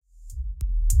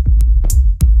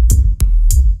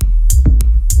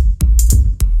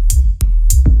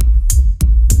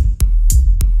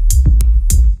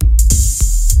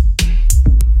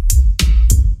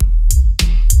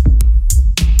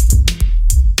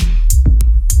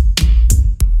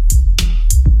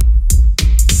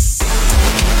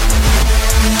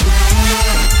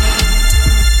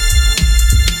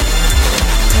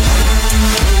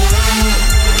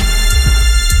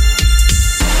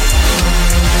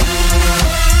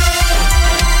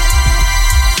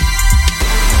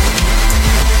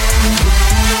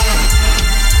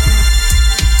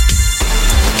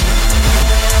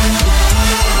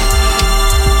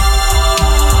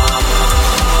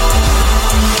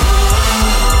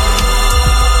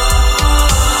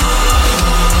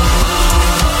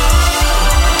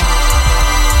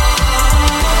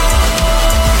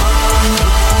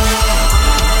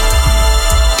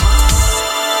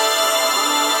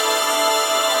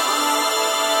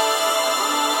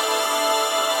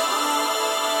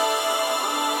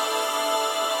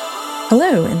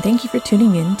Hello, and thank you for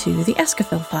tuning in to the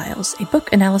Escafil Files, a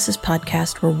book analysis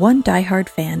podcast where one diehard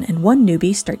fan and one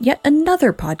newbie start yet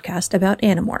another podcast about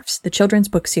Animorphs, the children's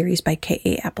book series by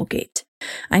K.A. Applegate.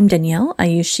 I'm Danielle, I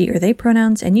use she or they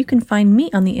pronouns, and you can find me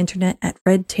on the internet at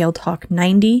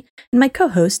RedTailTalk90, and my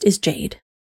co-host is Jade.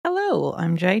 Hello,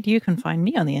 I'm Jade. You can find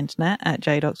me on the internet at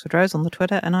Jade Oxford Rose on the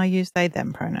Twitter, and I use they,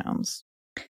 them pronouns.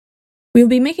 We'll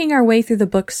be making our way through the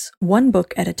books one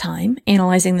book at a time,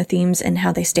 analyzing the themes and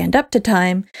how they stand up to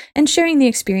time, and sharing the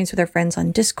experience with our friends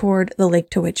on Discord, the link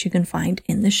to which you can find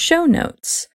in the show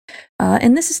notes.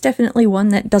 And this is definitely one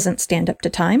that doesn't stand up to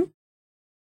time,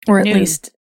 or at least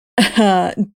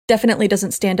definitely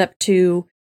doesn't stand up to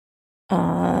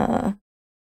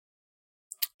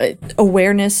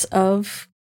awareness of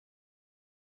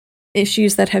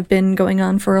issues that have been going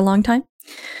on for a long time.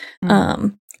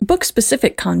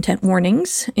 Book-specific content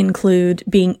warnings include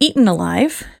being eaten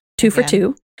alive, 2 for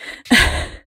 2,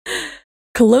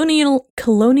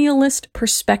 colonialist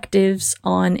perspectives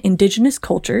on indigenous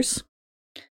cultures,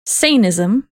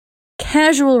 saneism,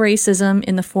 casual racism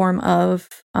in the form of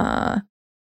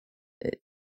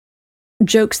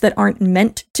jokes that aren't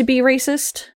meant to be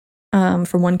racist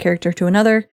from one character to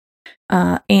another,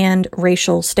 and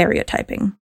racial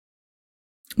stereotyping,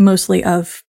 mostly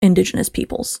of indigenous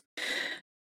peoples.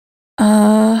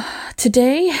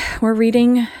 Today we're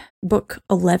reading book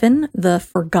 11, The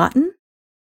Forgotten,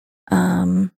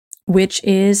 which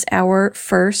is our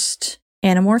first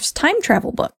Animorphs time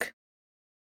travel book,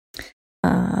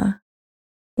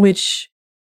 which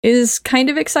is kind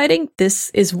of exciting. This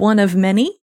is one of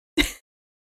many.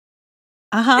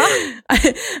 My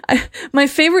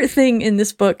favorite thing in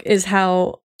this book is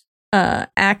how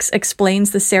Axe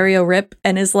explains the Serio Rip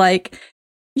and is like,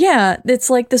 yeah, it's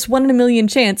like this 1 in a million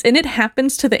chance, and it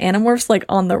happens to the Animorphs like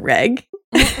on the reg.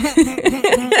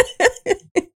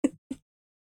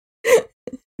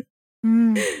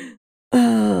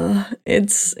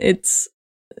 It's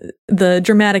the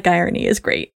dramatic irony is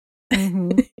great.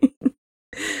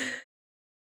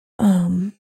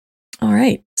 All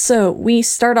right, so we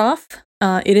start off.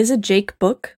 It is a Jake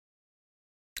book,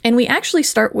 and we actually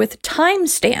start with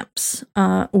timestamps,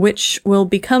 which will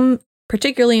become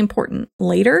particularly important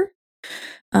later,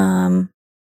 in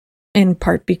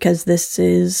part because this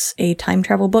is a time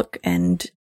travel book and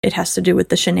it has to do with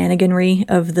the shenaniganry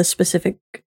of the specific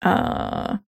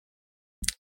the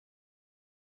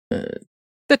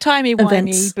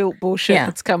timey-wimey built bullshit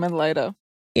that's coming later.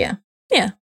 Yeah.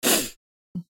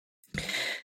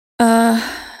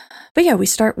 But yeah, we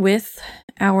start with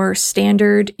our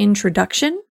standard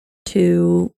introduction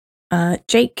to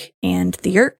Jake and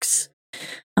the Yeerks.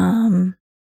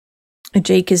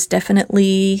 Jake is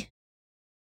definitely,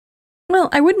 well,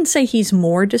 I wouldn't say he's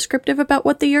more descriptive about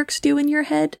what the Yeerks do in your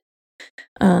head.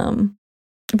 But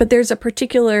there's a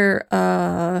particular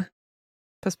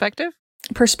perspective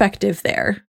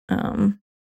there.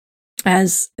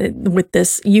 As with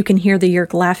this, you can hear the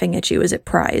Yeerk laughing at you as it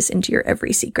pries into your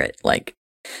every secret. Like,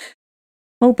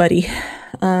 oh, buddy.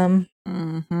 But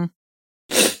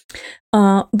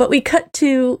we cut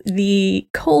to the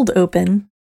cold open,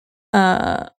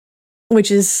 which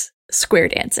is square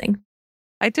dancing.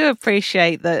 I do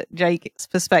appreciate that Jake's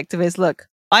perspective is, look,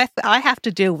 I have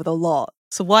to deal with a lot,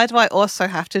 so why do I also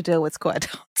have to deal with square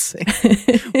dancing?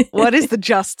 What is the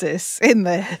justice in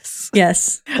this?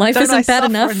 Yes, life isn't bad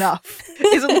enough.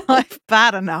 Isn't life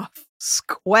bad enough?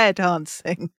 Square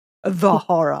dancing, the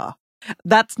horror.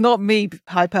 That's not me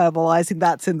hyperbolizing,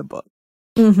 that's in the book.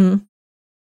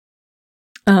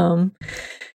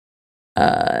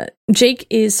 Jake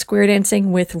is square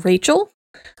dancing with Rachel.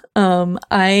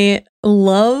 I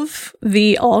love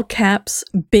the all caps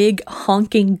big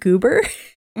honking goober.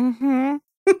 There's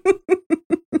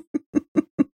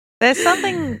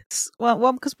something,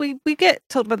 well, because we get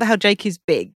talked about how Jake is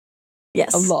big.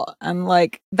 Yes. A lot. And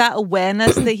like that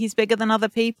awareness that he's bigger than other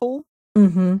people.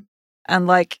 And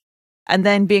like, and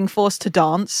then being forced to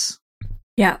dance.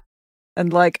 Yeah.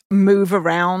 And like move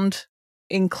around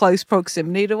in close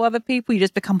proximity to other people. You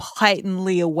just become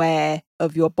heightenedly aware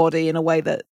of your body in a way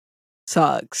that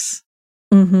sucks.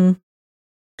 So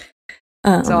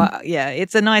yeah,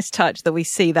 it's a nice touch that we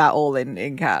see that all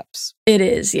in caps. It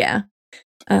is, yeah.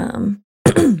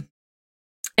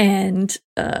 And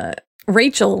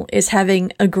Rachel is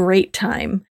having a great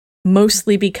time,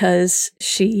 mostly because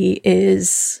she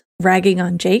is ragging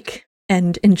on Jake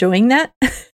and enjoying that.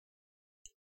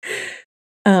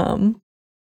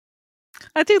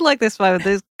 I do like this moment.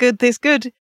 There's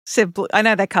good sibling. I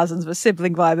know they're cousins, but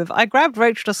sibling vibe of I grabbed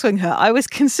Rachel to swing her. I was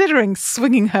considering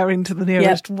swinging her into the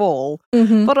nearest wall.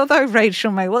 Mm-hmm. But although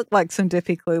Rachel may look like some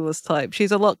Dippy Clueless type,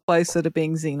 she's a lot closer to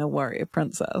being Xena Warrior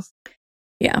Princess.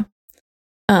 Yeah.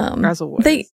 As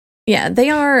always. They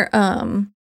are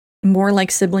more like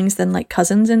siblings than like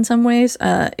cousins in some ways.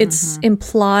 It's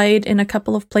implied in a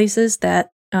couple of places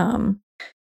that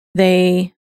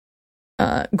they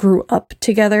grew up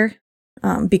together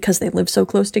because they live so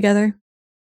close together.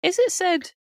 Is it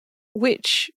said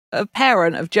which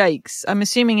parent of Jake's? I'm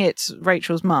assuming it's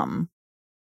Rachel's mum.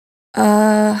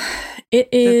 It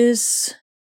is.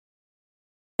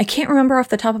 I can't remember off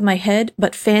the top of my head,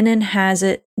 but Fanon has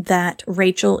it that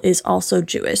Rachel is also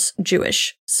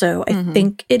Jewish. So I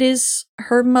think it is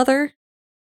her mother.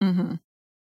 Mm-hmm.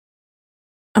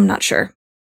 I'm not sure.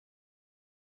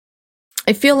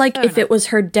 I feel like if it was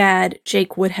her dad,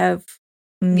 Jake would have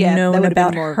known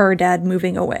about her dad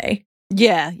moving away.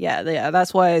 Yeah.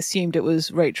 That's why I assumed it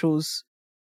was Rachel's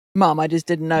mum. I just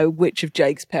didn't know which of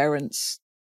Jake's parents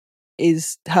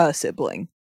is her sibling.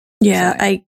 Yeah,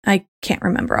 so. I can't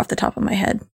remember off the top of my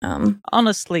head.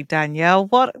 Honestly, Danielle,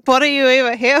 what are you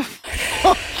even here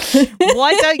for?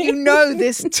 Why don't you know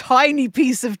this tiny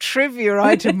piece of trivia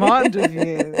I demand of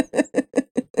you?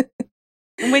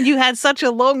 And when you had such a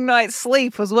long night's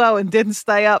sleep as well and didn't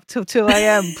stay up till 2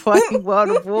 a.m. playing World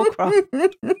of Warcraft.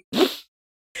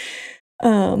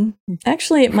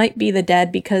 Actually, it might be the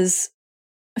dad because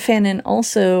Fanon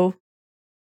also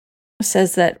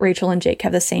says that Rachel and Jake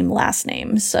have the same last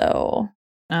name, so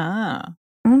I'm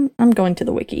going to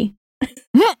the wiki.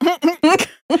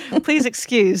 Please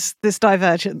excuse this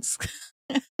divergence.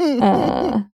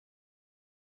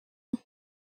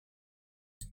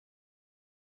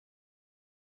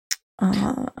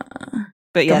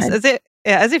 But yes,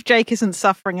 as if Jake isn't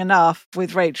suffering enough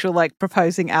with Rachel like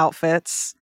proposing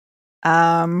outfits,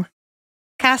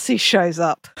 Cassie shows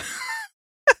up.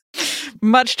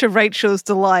 Much to Rachel's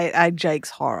delight and Jake's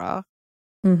horror.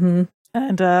 Mm-hmm.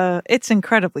 And it's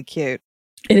incredibly cute.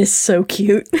 It is so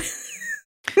cute.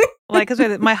 Like, cause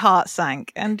my heart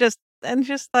sank. And just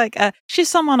like, she's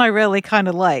someone I really kind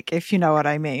of like, if you know what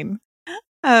I mean.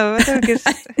 Oh, I think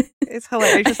it's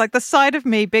hilarious. Just like the side of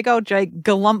me, big old Jake,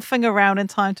 galumphing around in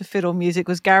time to fiddle music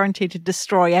was guaranteed to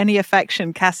destroy any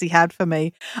affection Cassie had for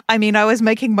me. I mean, I was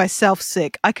making myself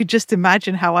sick. I could just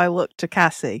imagine how I looked to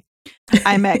Cassie.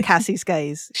 I met Cassie's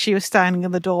gaze. She was standing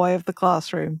in the doorway of the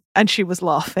classroom and she was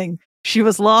laughing. She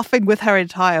was laughing with her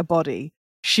entire body.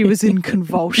 She was in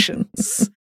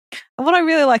convulsions. And what I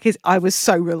really like is I was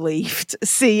so relieved.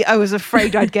 See, I was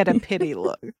afraid I'd get a pity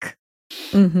look.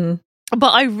 Mm-hmm.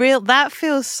 But that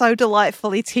feels so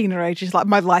delightfully teenage. It's like,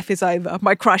 my life is over.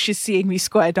 My crush is seeing me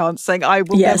square dancing. I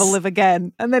will never live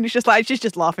again. And then it's just like, she's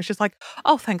just laughing. She's like,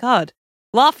 oh, thank God.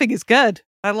 Laughing is good.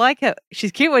 I like it.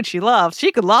 She's cute when she laughs.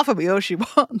 She can laugh at me all she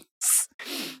wants.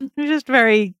 It's just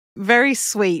very, very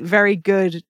sweet, very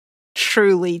good,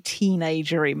 truly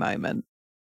teenagery moment.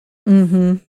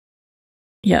 Mm-hmm.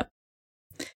 Yep.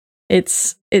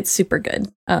 It's super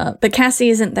good. But Cassie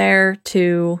isn't there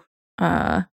to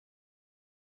laugh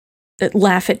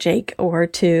at Jake or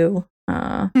to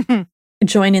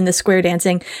join in the square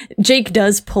dancing. Jake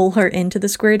does pull her into the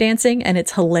square dancing, and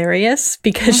it's hilarious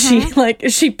because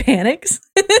she panics.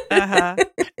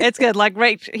 It's good. Like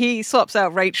he swaps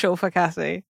out Rachel for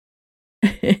Cassie.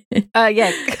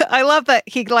 Yeah, I love that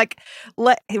he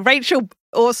let Rachel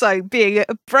also being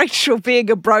a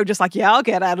bro, just like, yeah, I'll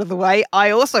get out of the way. I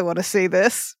also want to see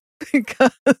this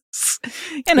because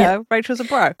Rachel's a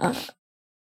bro.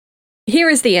 Here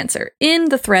is the answer. In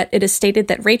the threat, it is stated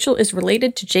that Rachel is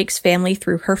related to Jake's family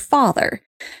through her father.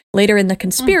 Later in the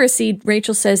conspiracy,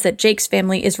 Rachel says that Jake's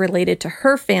family is related to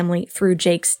her family through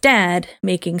Jake's dad,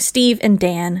 making Steve and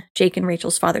Dan, Jake and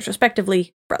Rachel's fathers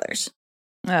respectively, brothers.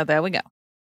 Oh, there we go.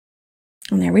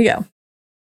 And there we go.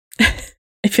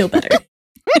 I feel better.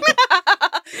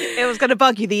 It was going to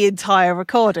bug you the entire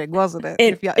recording, wasn't it?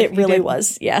 It really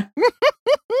was, yeah.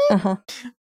 Uh-huh.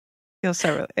 You're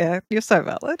so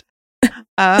valid.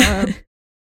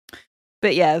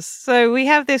 But yes, so we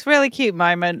have this really cute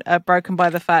moment broken by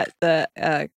the fact that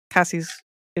Cassie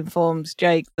informs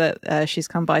Jake that she's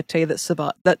come by to tell you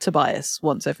that Tobias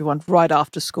wants everyone right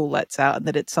after school lets out and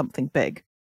that it's something big.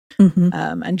 Mm-hmm.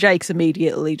 And Jake's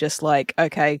immediately just like,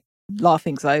 okay,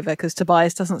 laughing's over, because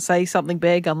Tobias doesn't say something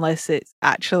big unless it's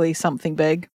actually something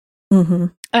big. Mm-hmm.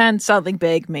 And something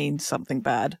big means something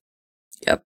bad.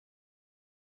 Yep.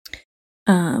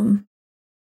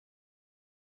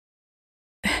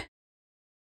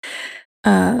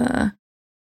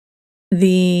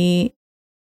 The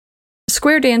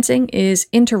square dancing is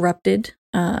interrupted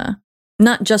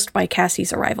not just by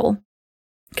Cassie's arrival,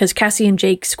 because Cassie and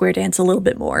Jake square dance a little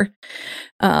bit more.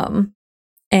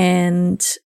 And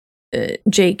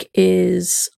Jake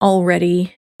is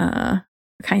already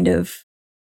kind of...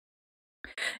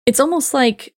 It's almost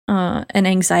like an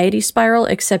anxiety spiral,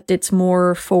 except it's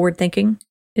more forward-thinking.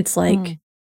 It's like...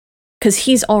 Because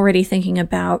he's already thinking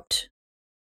about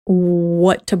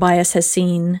what Tobias has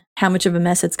seen, how much of a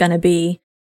mess it's going to be,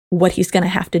 what he's going to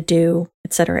have to do,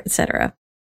 etc., etc.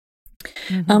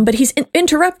 But he's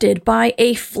interrupted by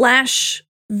a flash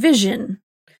vision.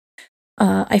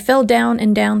 I fell down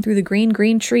and down through the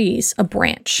green trees, a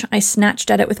branch. I snatched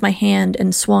at it with my hand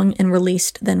and swung and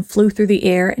released, then flew through the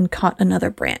air and caught another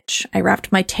branch. I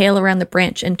wrapped my tail around the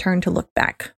branch and turned to look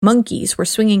back. Monkeys were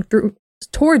swinging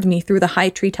toward me through the high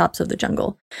treetops of the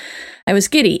jungle. I was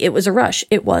giddy. It was a rush.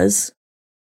 It was.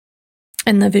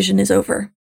 And the vision is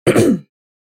over.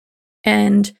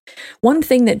 And one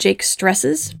thing that Jake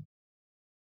stresses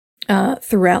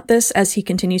throughout this, as he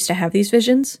continues to have these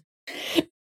visions,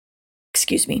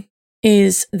 excuse me,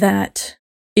 is that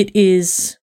it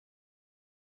is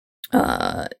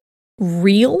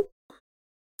real.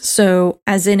 So,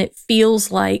 as in, it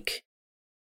feels like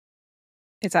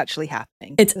it's actually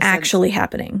happening. It's actually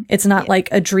happening. It's not like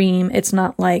a dream. It's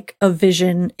not like a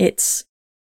vision. It's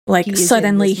like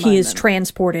suddenly he is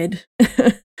transported.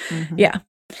 Yeah.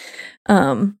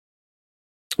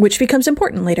 Which becomes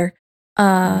important later.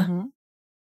 But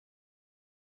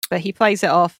he plays it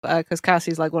off because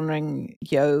Cassie's like wondering,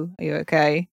 yo, are you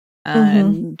okay?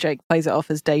 And Jake plays it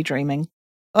off as daydreaming.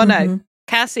 Oh no,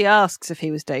 Cassie asks if he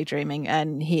was daydreaming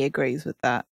and he agrees with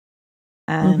that.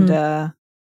 And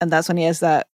that's when he has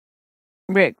that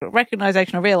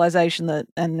recognition or realization that,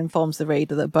 and informs the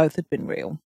reader that both had been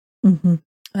real.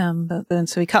 But then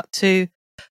so we cut to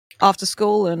after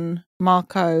school, and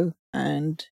Marco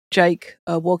and Jake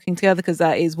are walking together because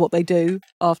that is what they do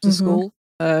after school.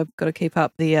 Got to keep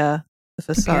up the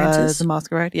facade, the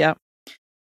masquerade. Yeah.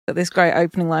 But this great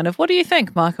opening line of, "What do you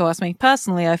think?" Marco asked me.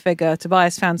 "Personally, I figure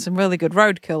Tobias found some really good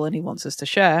roadkill and he wants us to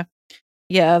share."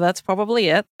 "Yeah, that's probably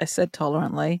it," I said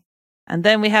tolerantly. And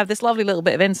then we have this lovely little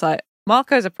bit of insight.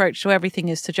 Marco's approach to everything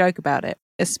is to joke about it,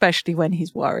 especially when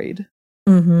he's worried.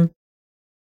 Even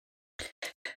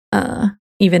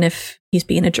if he's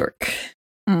being a jerk.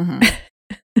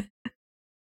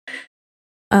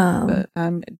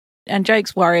 And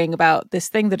Jake's worrying about this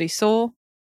thing that he saw.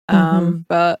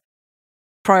 But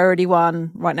priority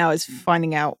one right now is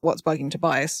finding out what's bugging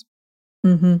Tobias.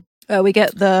 We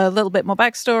get the little bit more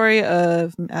backstory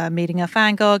of meeting a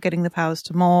fangirl, getting the powers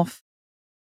to morph.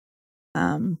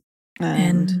 And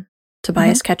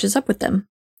Tobias catches up with them.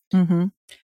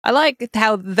 I like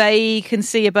how they can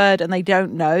see a bird and they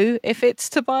don't know if it's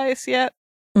Tobias yet.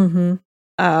 It's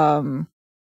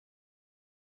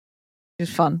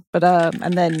fun. But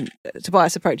and then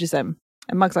Tobias approaches them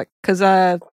and Mug's like, because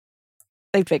they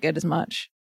figured as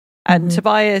much. And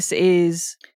Tobias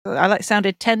is,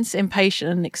 sounded tense,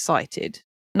 impatient, and excited.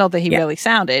 Not that he really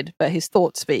sounded, but his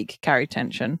thoughts carry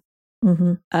tension.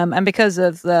 And because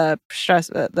of the stress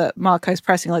that Marco's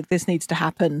pressing, like, this needs to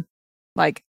happen,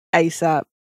 like, ASAP,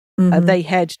 they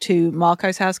head to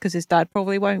Marco's house because his dad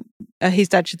probably won't. His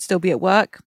dad should still be at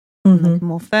work. They can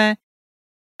morph there.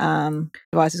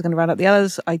 Tobias is going to round up the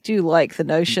others. I do like the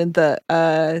notion that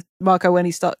Marco, when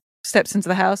he steps into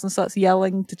the house and starts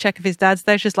yelling to check if his dad's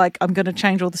there, just like, "I'm going to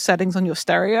change all the settings on your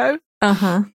stereo."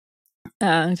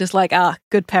 Just like,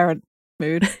 good parent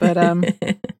mood. But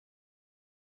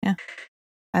yeah.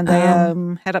 And they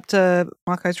head up to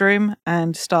Marco's room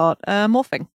and start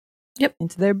morphing.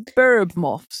 Into their burb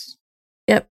morphs.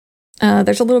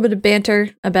 There's a little bit of banter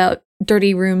about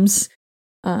dirty rooms,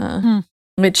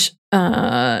 which,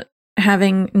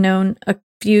 having known a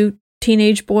few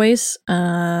teenage boys,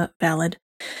 valid.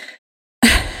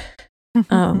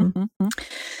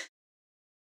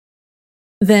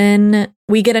 Then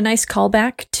we get a nice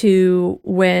callback to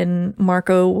when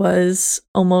Marco was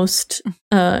almost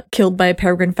killed by a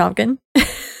peregrine falcon.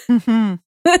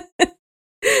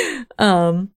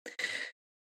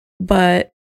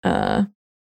 But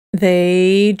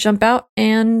they jump out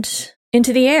and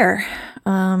into the air.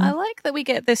 I like that we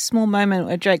get this small moment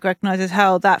where Jake recognizes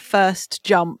how that first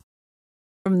jump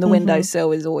from the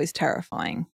windowsill is always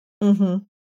terrifying.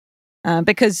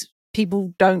 Because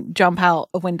people don't jump out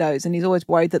of windows, and he's always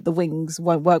worried that the wings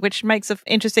won't work, which makes an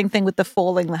interesting thing with the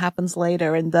falling that happens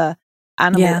later and the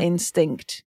animal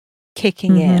instinct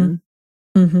kicking in,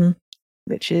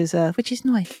 which is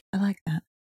nice. I like that.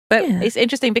 But it's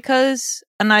interesting because,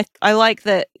 and I like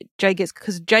that Jake gets,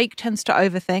 because Jake tends to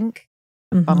overthink,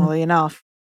 funnily enough.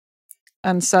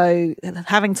 And so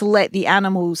having to let the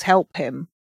animals help him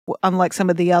unlike some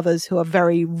of the others who are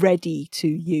very ready to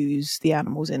use the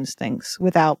animal's instincts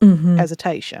without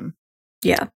hesitation.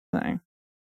 Yeah. So.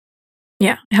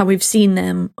 Yeah, how we've seen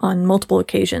them on multiple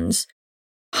occasions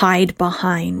hide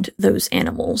behind those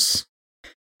animals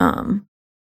on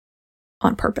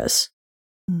purpose.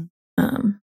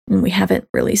 And we haven't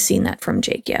really seen that from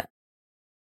Jake yet.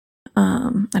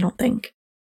 I don't think.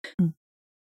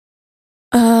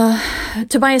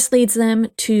 Tobias leads them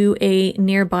to a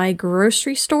nearby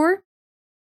grocery store.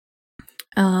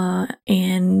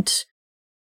 And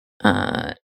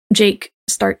Jake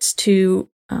starts to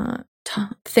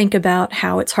think about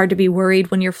how it's hard to be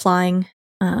worried when you're flying.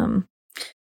 I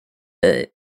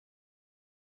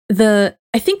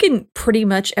think in pretty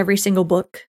much every single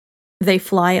book, they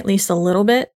fly at least a little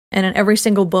bit. And in every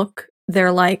single book,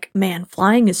 they're like, man,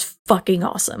 flying is fucking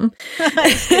awesome.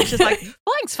 It's just like,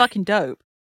 flying's fucking dope.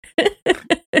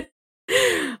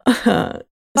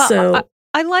 So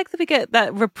I like that we get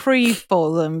that reprieve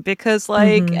for them because,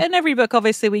 like, in every book,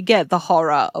 obviously, we get the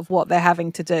horror of what they're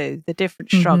having to do, the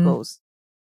different struggles,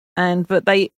 but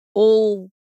they all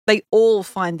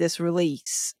find this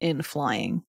release in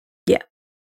flying. Yeah.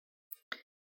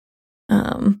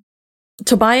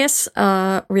 Tobias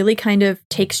really kind of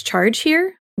takes charge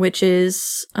here, which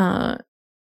is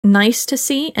nice to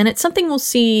see, and it's something we'll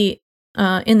see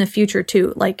in the future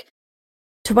too. Like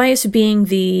Tobias being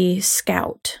the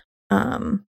scout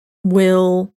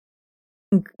will,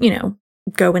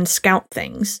 go and scout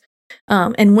things.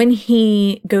 And when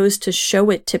he goes to show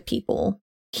it to people,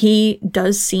 he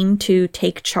does seem to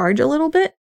take charge a little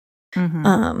bit.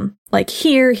 Like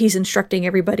here, he's instructing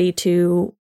everybody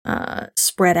to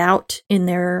spread out in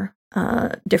their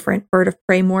different bird of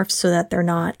prey morphs so that they're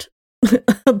not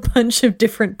a bunch of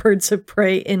different birds of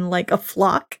prey in like a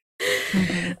flock.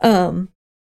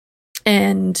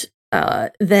 And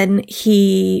then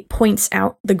he points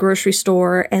out the grocery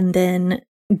store and then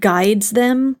guides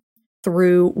them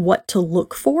through what to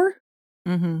look for.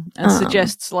 And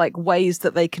suggests like ways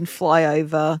that they can fly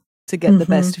over to get the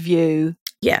best view.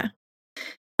 Yeah.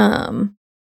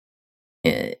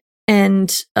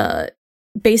 And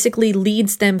basically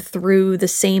leads them through the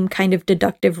same kind of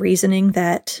deductive reasoning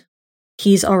that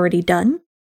he's already done.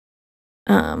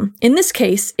 In this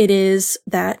case, it is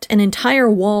that an entire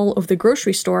wall of the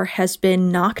grocery store has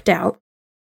been knocked out.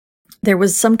 There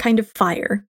was some kind of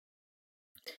fire.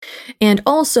 And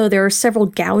also there are several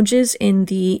gouges in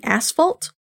the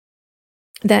asphalt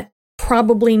that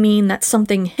probably mean that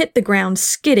something hit the ground,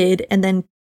 skidded, and then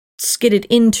skidded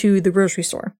into the grocery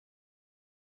store,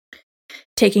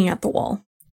 taking out the wall.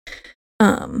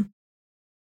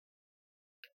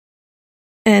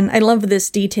 And I love this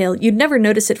detail. You'd never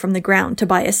notice it from the ground,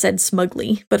 Tobias said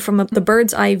smugly, but from the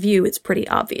bird's eye view, it's pretty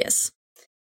obvious.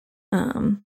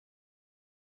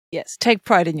 Yes, take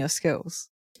pride in your skills.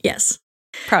 Yes.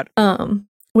 Proud.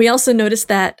 We also noticed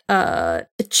that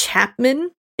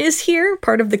Chapman is here,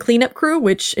 part of the cleanup crew,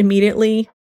 which immediately,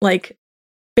 like,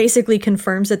 basically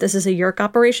confirms that this is a Yeerk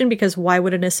operation, because why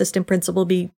would an assistant principal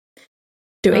be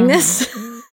doing this?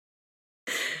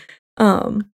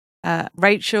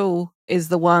 Rachel is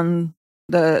the one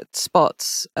that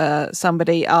spots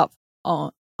somebody up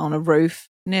on a roof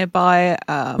nearby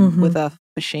with a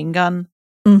machine gun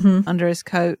under his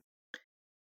coat.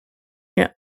 Yeah.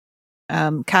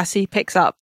 Cassie picks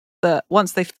up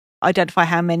once they identify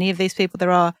how many of these people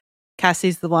there are,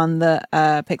 Cassie's the one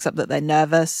that picks up that they're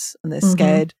nervous and they're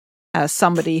scared.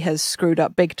 Somebody has screwed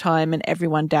up big time and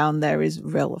everyone down there is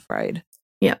real afraid.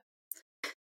 Yeah.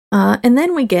 And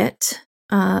then we get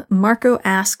Marco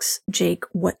asks Jake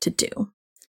what to do.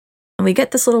 And we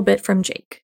get this little bit from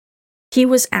Jake. He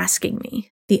was asking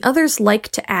me. The others like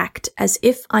to act as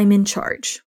if I'm in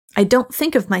charge. I don't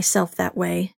think of myself that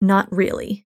way, not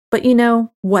really. But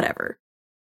whatever.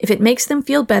 If it makes them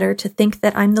feel better to think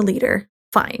that I'm the leader,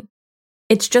 fine.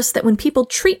 It's just that when people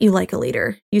treat you like a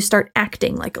leader, you start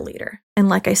acting like a leader. And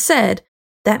like I said,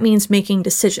 that means making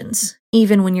decisions,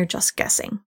 even when you're just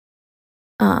guessing.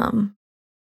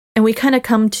 And we kind of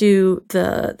come to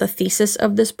the thesis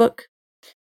of this book.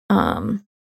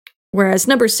 Whereas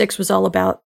number 6 was all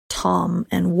about Tom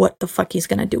and what the fuck he's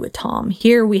going to do with Tom.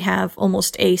 Here we have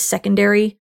almost a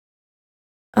secondary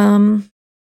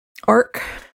arc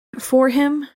for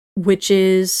him, which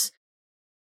is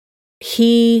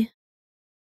he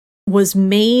was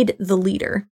made the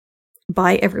leader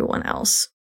by everyone else.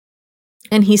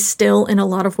 And he's still in a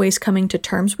lot of ways coming to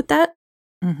terms with that.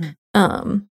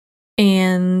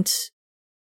 And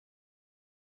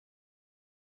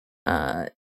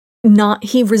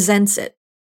he resents it.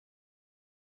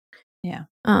 Yeah.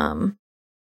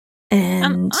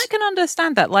 And I can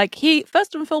understand that. Like,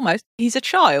 first and foremost, he's a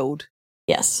child.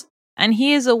 yes. And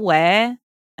he is aware,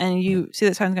 and you see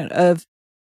that sounds good, of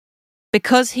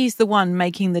because he's the one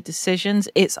making the decisions,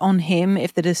 it's on him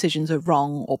if the decisions are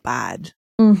wrong or bad.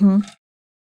 Mm-hmm.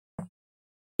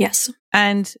 Yes.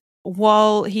 And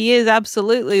while he is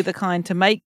absolutely the kind to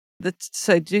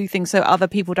do things so other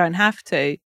people don't have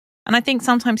to, and I think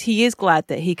sometimes he is glad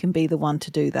that he can be the one to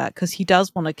do that because he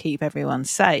does want to keep everyone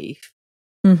safe.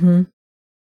 Mm-hmm.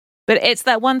 But it's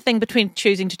that one thing between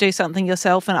choosing to do something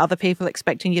yourself and other people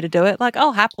expecting you to do it. Like,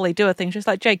 I'll happily do a thing. Just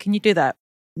like, Jake, can you do that?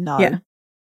 No. Yeah.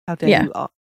 How dare you?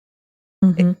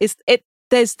 Mm-hmm.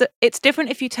 It's different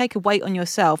if you take a weight on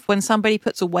yourself. When somebody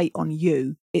puts a weight on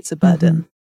you, it's a burden. Mm-hmm.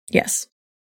 Yes.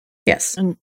 Yes.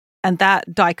 And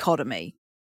that dichotomy.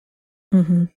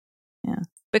 Mm-hmm. Yeah.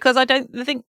 Because I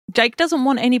think Jake doesn't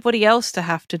want anybody else to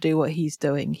have to do what he's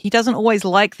doing. He doesn't always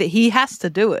like that he has to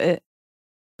do it.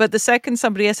 But the second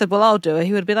somebody else said, well, I'll do it,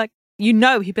 he would be like, he'd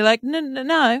be like,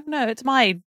 no,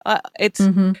 it's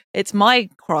it's my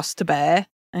cross to bear.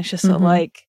 And it's just sort of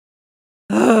like,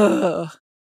 ugh.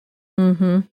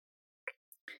 Mm-hmm.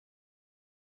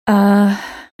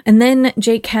 And then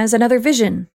Jake has another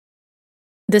vision,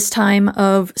 this time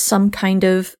of some kind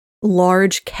of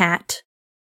large cat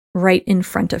right in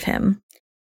front of him.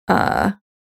 And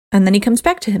then he comes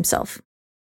back to himself.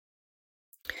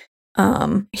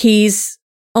 He's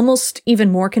almost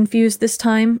even more confused this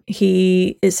time.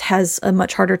 He has a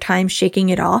much harder time shaking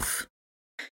it off.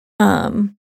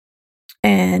 And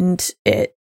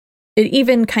it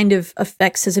even kind of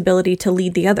affects his ability to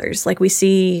lead the others. Like we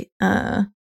see,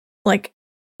 like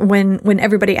when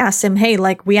everybody asks him, hey,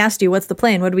 like we asked you, what's the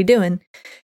plan? What are we doing?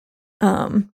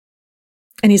 And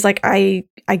he's like, I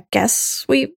guess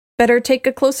we better take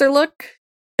a closer look.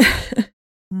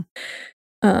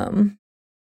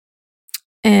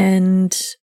 And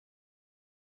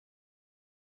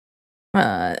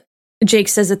Jake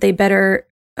says that they better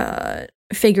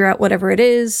figure out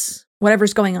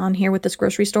whatever's going on here with this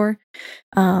grocery store,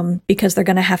 because they're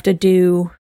going to have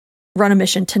to run a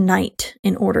mission tonight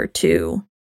in order to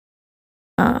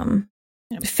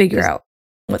figure out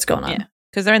what's going on. Yeah,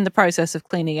 because they're in the process of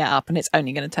cleaning it up, and it's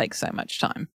only going to take so much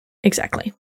time.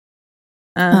 Exactly.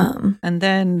 And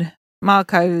then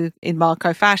Marco, in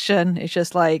Marco fashion, is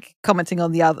just like commenting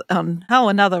on how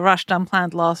another rushed,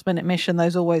 unplanned, last-minute mission.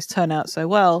 Those always turn out so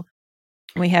well.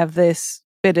 We have this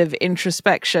bit of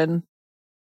introspection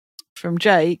from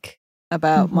Jake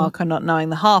about Marco not knowing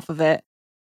the half of it,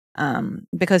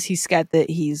 because he's scared that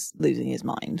he's losing his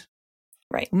mind.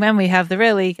 Right. And then we have the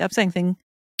really upsetting thing.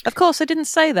 Of course, I didn't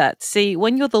say that. See,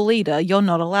 when you're the leader, you're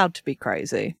not allowed to be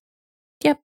crazy.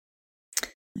 Yep.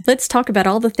 Let's talk about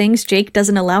all the things Jake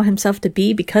doesn't allow himself to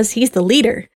be because he's the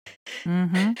leader.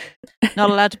 Not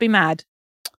allowed to be mad.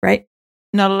 Right.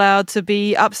 Not allowed to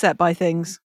be upset by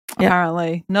things,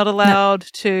 apparently. Not allowed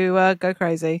to go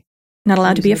crazy. Not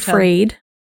allowed to be afraid.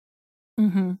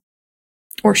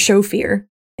 Or show fear,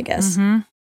 I guess.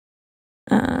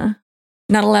 Not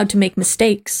allowed to make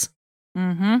mistakes.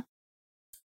 We'll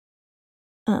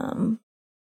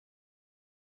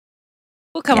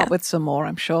come up with some more,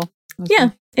 I'm sure.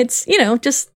 Yeah, it's,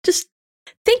 just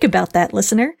think about that,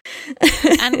 listener.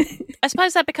 And I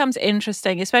suppose that becomes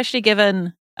interesting, especially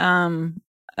given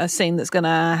a scene that's going to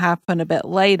happen a bit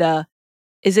later,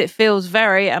 is it feels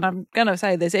very, and I'm going to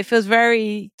say this, it feels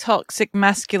very toxic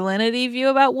masculinity view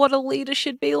about what a leader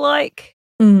should be like.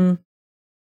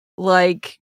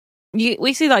 Like,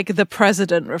 we see like the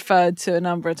president referred to a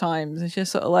number of times. It's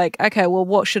just sort of like, okay, well,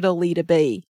 what should a leader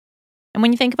be? And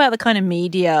when you think about the kind of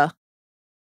media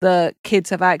that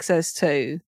kids have access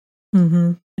to,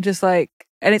 just like,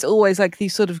 and it's always like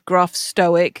these sort of gruff,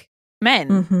 stoic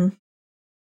men,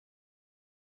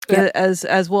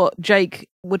 as what Jake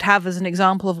would have as an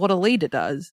example of what a leader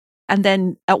does. And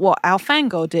then at what Al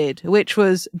Fangor did, which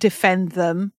was defend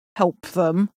them, help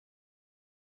them,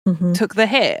 took the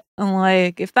hit. And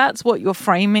like, if that's what your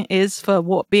framing is for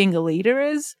what being a leader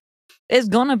is, it's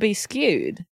gonna be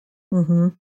skewed.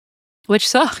 Which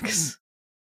sucks.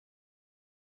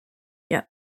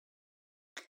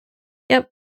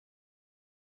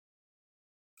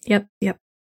 Yep.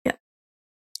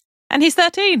 And he's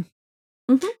 13.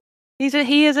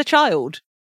 He is a child.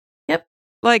 Yep.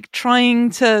 Like trying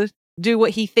to do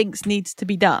what he thinks needs to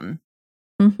be done.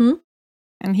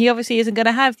 And he obviously isn't going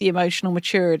to have the emotional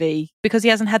maturity because he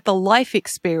hasn't had the life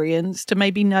experience to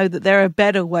maybe know that there are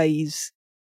better ways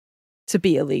to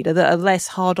be a leader that are less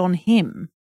hard on him.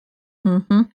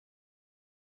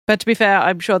 But But to be fair,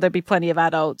 I'm sure there'd be plenty of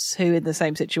adults who in the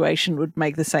same situation would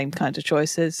make the same kind of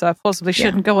choices. So I possibly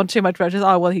shouldn't go on too much about just,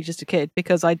 oh, well, he's just a kid,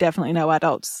 because I definitely know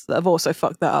adults that have also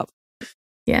fucked that up.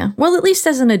 Yeah. Well, at least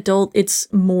as an adult, it's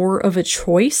more of a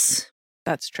choice.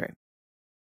 That's true.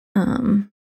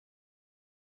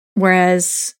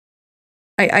 Whereas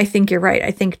I think you're right.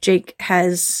 I think Jake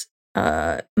has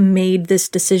made this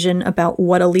decision about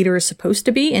what a leader is supposed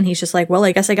to be, and he's just like, well,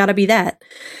 I guess I gotta be that.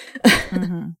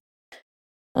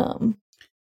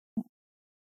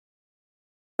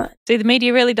 But see, the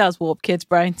media really does warp kids'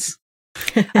 brains.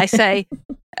 I say,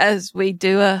 as we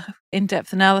do a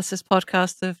in-depth analysis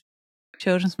podcast of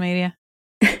children's media.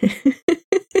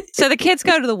 So the kids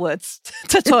go to the woods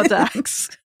to talk to Axe.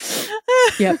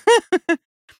 Yep.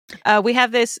 We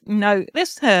have this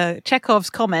Chekhov's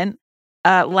comment,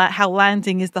 how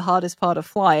landing is the hardest part of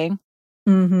flying.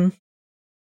 Yeah,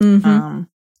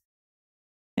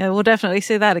 we'll definitely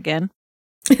see that again.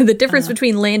 The difference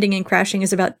between landing and crashing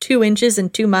is about 2 inches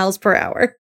and 2 miles per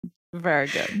hour. Very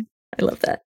good. I love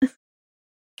that.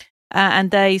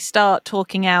 And they start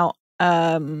talking out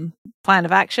plan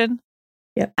of action.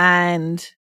 Yep.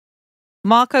 And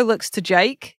Marco looks to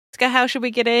Jake to go, how should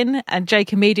we get in? And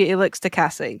Jake immediately looks to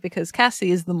Cassie, because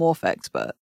Cassie is the morph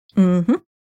expert.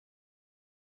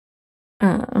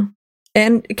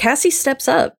 And Cassie steps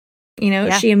up.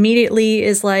 She immediately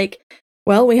is like,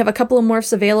 well, we have a couple of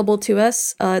morphs available to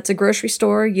us. It's a grocery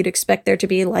store. You'd expect there to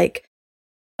be like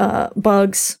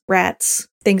bugs, rats,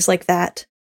 things like that.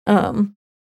 And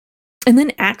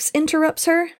then Axe interrupts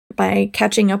her by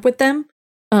catching up with them.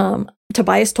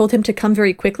 Tobias told him to come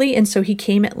very quickly, and so he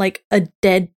came at like a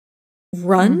dead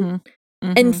run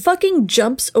and fucking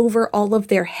jumps over all of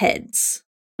their heads.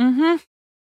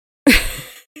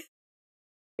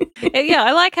 Yeah,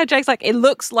 I like how Jake's like, it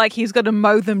looks like he's going to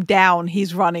mow them down.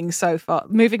 He's running so far,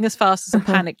 moving as fast as a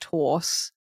panicked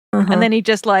horse. And then he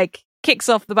just like kicks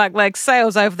off the back leg,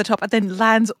 sails over the top, and then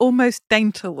lands almost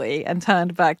daintily and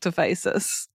turned back to face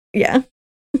us. Yeah.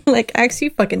 Like, Axe, you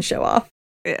fucking show off.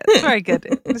 Yeah, it's very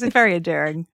good. It's very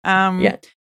endearing.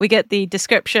 We get the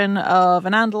description of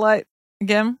an Andalite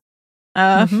again.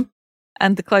 And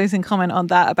the closing comment on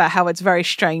that about how it's very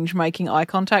strange making eye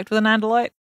contact with an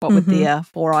Andalite. What with the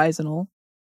 4 eyes and all.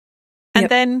 And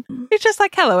then it's just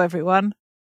like, hello, everyone.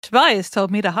 Tobias told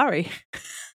me to hurry.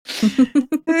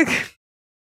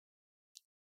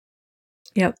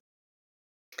 Yep.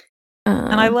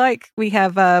 And I like, we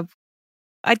have,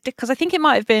 because I think it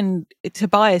might have been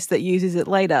Tobias that uses it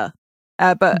later,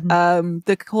 but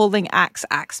the calling Axe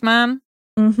Axeman,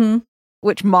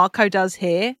 which Marco does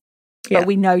here, but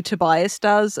we know Tobias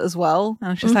does as well.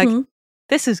 And it's just like,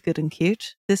 this is good and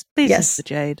cute. This pleases the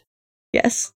Jade.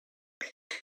 Yes.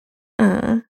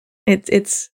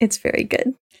 It's very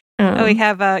good. We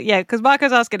have because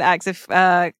Marco's asking Axe if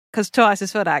because Tobias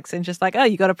is foot Axe and just like, oh,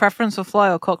 you got a preference for fly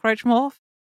or cockroach morph?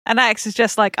 And Axe is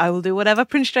just like, I will do whatever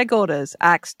Prince Jake orders.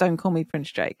 Axe, don't call me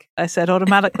Prince Jake. I said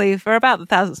automatically for about the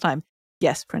 1,000th time,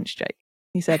 yes, Prince Jake.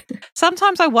 He said,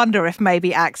 sometimes I wonder if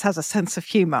maybe Axe has a sense of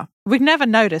humor. We've never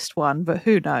noticed one, but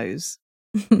who knows?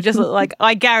 Just like,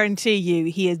 I guarantee you,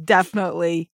 he is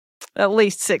definitely at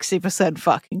least 60%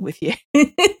 fucking with you.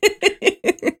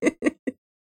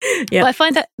 Yeah, I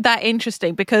find that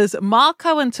interesting because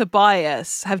Marco and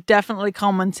Tobias have definitely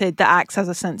commented that Axe has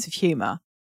a sense of humor.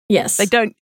 Yes, they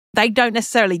don't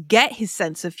necessarily get his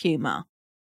sense of humor,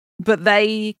 but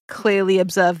they clearly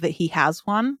observe that he has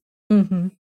one,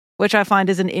 which I find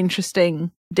is an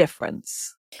interesting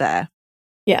difference there.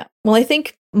 Yeah, well, I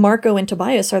think Marco and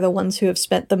Tobias are the ones who have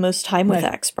spent the most time with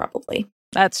Axe, probably.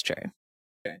 That's true.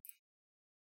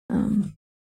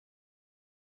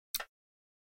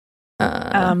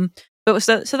 But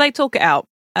so they talk it out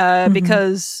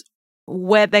because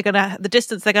where the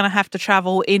distance they're gonna have to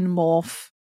travel in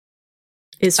morph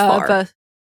is far.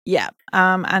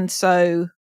 And so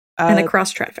and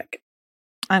across traffic.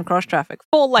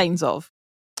 4 lanes of.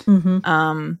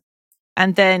 And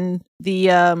then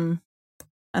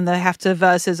and they have to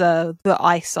versus the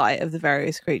eyesight of the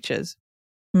various creatures.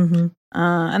 And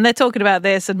they're talking about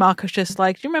this, and Marco's just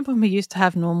like, do you remember when we used to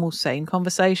have normal, sane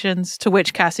conversations? To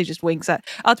which Cassie just winks at.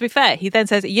 To be fair, he then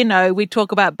says, we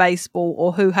talk about baseball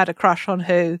or who had a crush on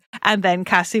who, and then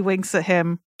Cassie winks at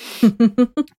him.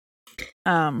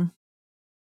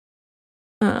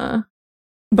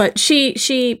 But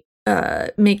she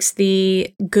makes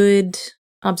the good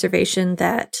observation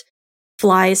that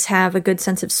flies have a good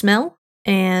sense of smell,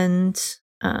 and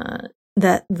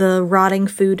that the rotting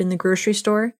food in the grocery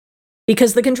store,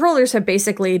 because the controllers have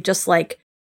basically just like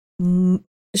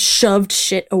shoved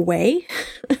shit away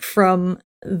from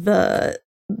the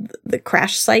the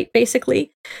crash site,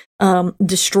 basically,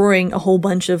 destroying a whole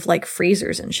bunch of like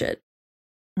freezers and shit.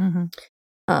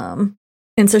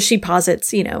 And so she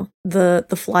posits, you know, the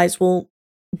flies will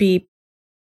be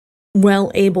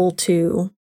well able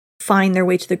to find their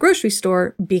way to the grocery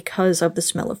store because of the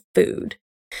smell of food.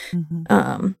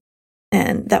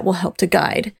 And that will help to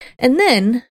guide. And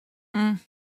then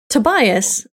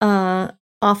Tobias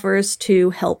offers to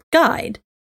help guide.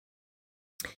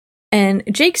 And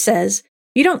Jake says,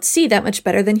 "You don't see that much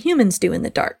better than humans do in the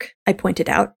dark," I pointed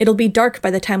out. "It'll be dark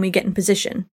by the time we get in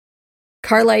position.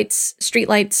 Car lights, street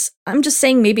lights, I'm just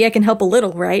saying maybe I can help a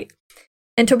little, right?"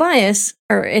 And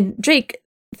Jake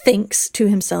thinks to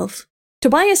himself,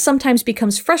 "Tobias sometimes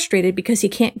becomes frustrated because he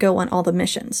can't go on all the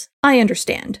missions. I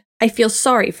understand. I feel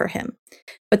sorry for him.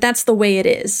 But that's the way it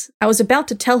is. I was about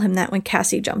to tell him that when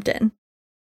Cassie jumped in."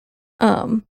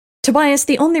 "Tobias,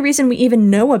 the only reason we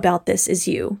even know about this is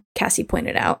you," Cassie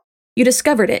pointed out. "You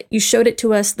discovered it. You showed it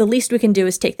to us. The least we can do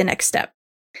is take the next step."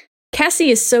 Cassie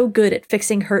is so good at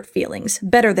fixing hurt feelings.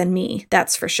 Better than me,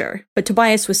 that's for sure. But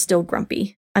Tobias was still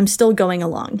grumpy. "I'm still going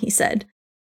along," he said.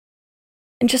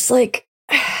 And just like...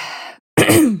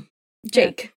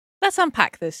 Jake. Yeah. Let's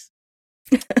unpack this.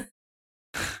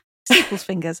 Sequel's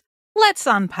fingers. Let's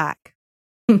unpack.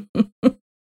 It's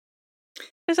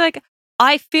like,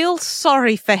 I feel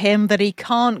sorry for him that he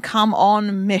can't come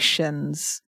on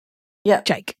missions. Yeah.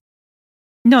 Jake.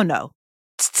 No.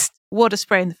 Water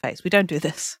spray in the face. We don't do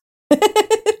this.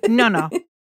 No.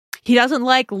 He doesn't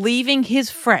like leaving his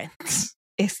friends,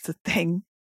 is the thing.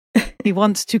 He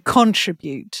wants to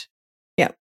contribute.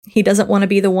 Yeah. He doesn't want to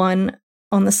be the one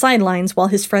on the sidelines while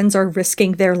his friends are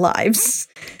risking their lives.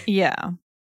 Yeah.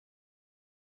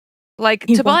 Like,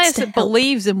 Tobias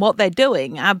believes in what they're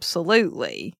doing,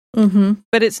 absolutely.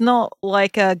 But it's not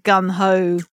like a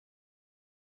gun-ho.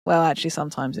 Well, actually,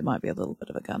 sometimes it might be a little bit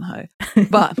of a gun-ho.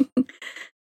 But,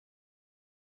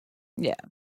 yeah.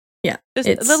 Yeah. Just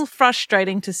a little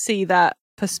frustrating to see that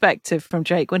perspective from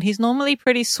Jake when he's normally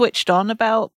pretty switched on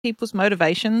about people's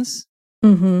motivations.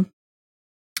 And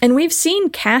we've seen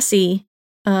Cassie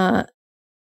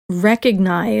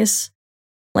recognize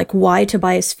like why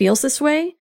Tobias feels this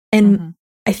way. And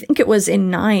I think it was in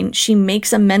 9, she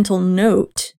makes a mental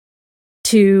note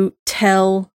to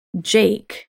tell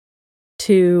Jake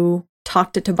to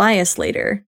talk to Tobias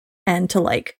later and to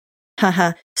like,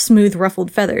 smooth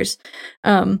ruffled feathers.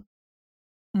 And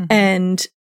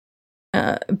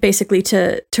basically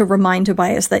to remind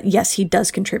Tobias that yes, he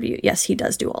does contribute. Yes, he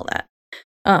does do all that.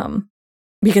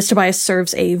 Because Tobias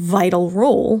serves a vital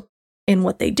role in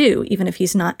what they do, even if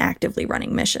he's not actively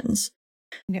running missions.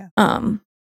 Yeah.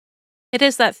 It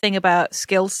is that thing about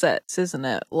skill sets, isn't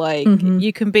it? Like,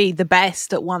 you can be the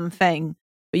best at one thing,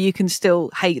 but you can still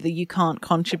hate that you can't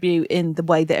contribute in the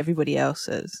way that everybody else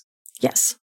is.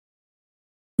 Yes.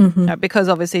 Because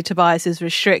obviously Tobias is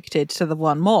restricted to the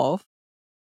one morph,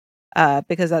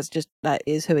 because that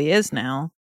is who he is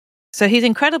now. So he's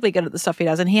incredibly good at the stuff he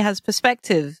does, and he has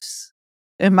perspectives,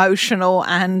 emotional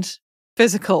and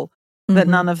physical, that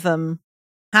none of them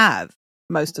have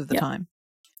most of the time.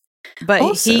 But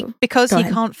also, because he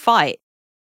can't fight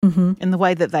in the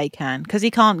way that they can, because he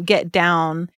can't get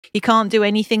down, he can't do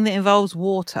anything that involves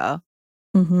water,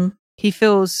 he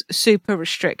feels super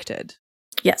restricted.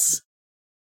 Yes.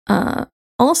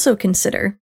 Also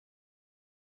consider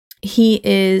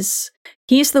he's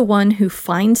the one who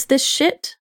finds this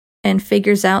shit and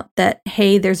figures out that,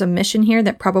 hey, there's a mission here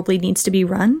that probably needs to be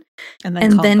run, and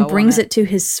then brings it to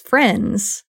his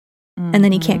friends, and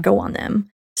then he can't go on them.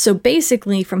 So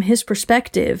basically, from his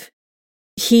perspective,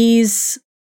 he's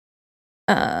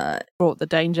brought the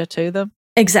danger to them.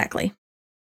 Exactly.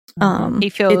 He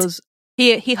feels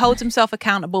he holds himself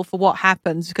accountable for what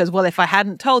happens because, well, if I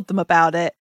hadn't told them about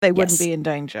it, they wouldn't be in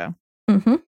danger.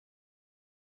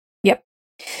 Yep.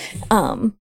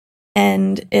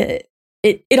 And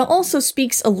it also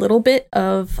speaks a little bit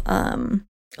of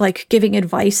like giving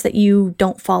advice that you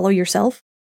don't follow yourself,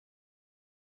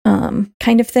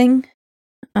 kind of thing.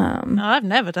 No, I've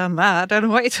never done that. I don't know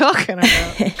what you're talking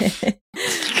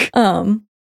about.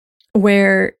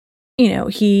 Where, you know,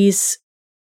 he's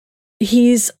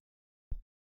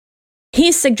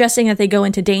suggesting that they go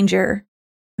into danger,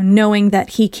 knowing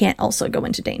that he can't also go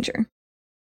into danger.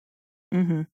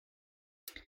 And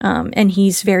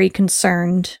he's very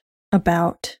concerned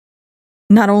about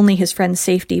not only his friend's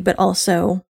safety, but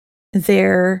also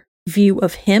their view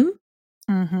of him.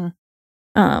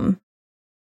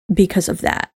 Because of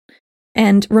that.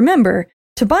 And remember,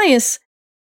 Tobias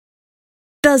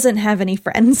doesn't have any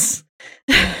friends.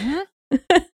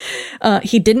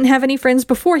 He didn't have any friends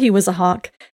before he was a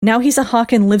hawk. Now he's a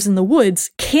hawk and lives in the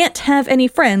woods. Can't have any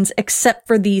friends except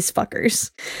for these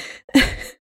fuckers.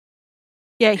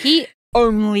 Yeah, he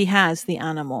only has the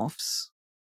Animorphs.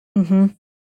 Mm-hmm.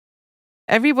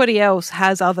 Everybody else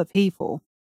has other people.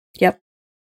 Yep.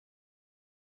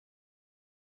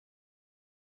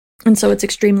 And so it's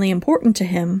extremely important to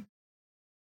him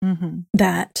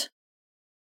that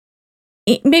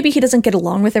maybe he doesn't get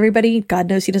along with everybody. God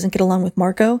knows he doesn't get along with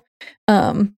Marco.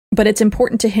 But it's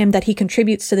important to him that he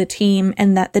contributes to the team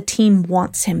and that the team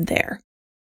wants him there.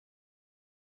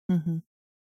 Mm-hmm.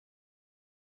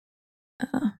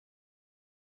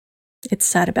 It's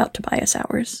sad about Tobias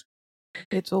Hours.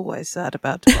 It's always sad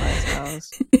about Tobias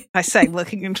Hours. I say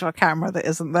looking into a camera that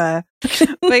isn't there.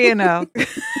 But you know.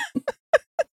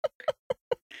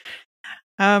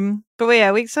 But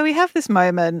yeah, we have this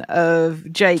moment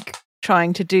of Jake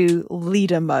trying to do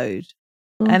leader mode.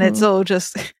 And it's all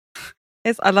just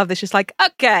I love this, just like,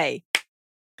 okay,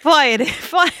 fly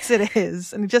as it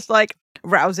is. And just like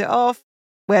rouse it off,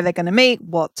 where they're gonna meet,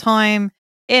 what time,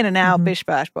 in and out, bish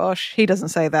bash bosh. He doesn't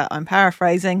say that, I'm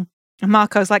paraphrasing. And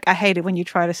Marco's like, I hate it when you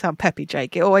try to sound peppy,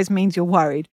 Jake. It always means you're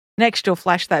worried. Next you'll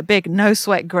flash that big no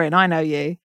sweat grin. I know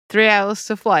you. 3 hours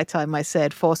to fly time, I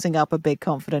said, forcing up a big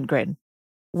confident grin.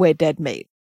 We're dead meat,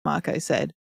 Marco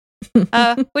said.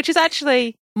 Which is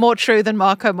actually more true than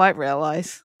Marco might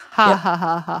realize. Ha ha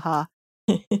ha ha ha.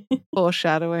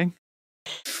 Foreshadowing.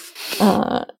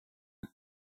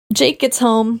 Jake gets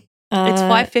home. It's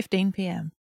 5:15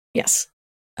 p.m. Yes.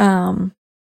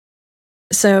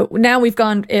 So now we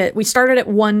started at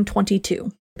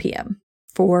 1:22 p.m.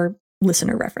 for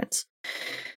listener reference.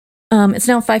 It's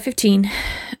now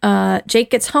 5:15.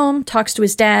 Jake gets home, talks to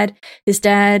his dad. His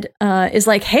dad is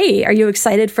like, "Hey, are you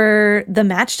excited for the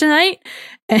match tonight?"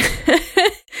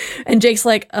 And Jake's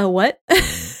like, "What?"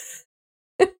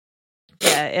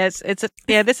 Yeah,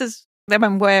 this is the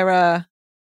moment where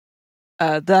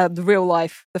the real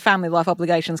life, the family life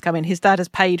obligations come in. His dad has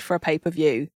paid for a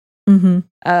pay-per-view.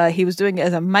 He was doing it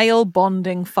as a male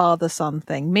bonding father-son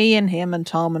thing. Me and him and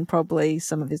Tom and probably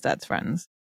some of his dad's friends.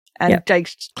 And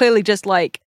Jake's clearly just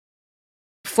like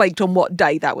flaked on what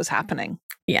day that was happening.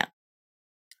 Yeah.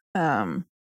 And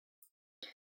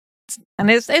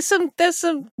there's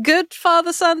some good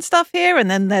father-son stuff here,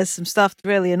 and then there's some stuff that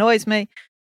really annoys me.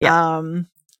 Yeah.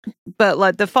 But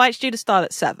like the fight's due to start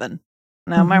at 7.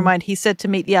 Now, in my mind, he said to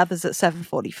meet the others at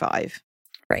 7:45.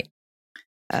 Right.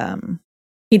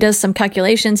 He does some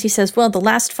calculations. He says, well, the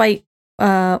last fight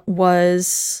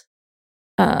was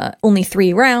only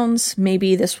 3 rounds.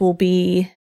 Maybe this will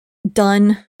be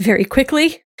done very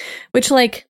quickly. Which,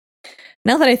 like,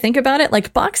 now that I think about it,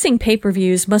 like, boxing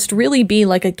pay-per-views must really be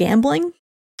like a gambling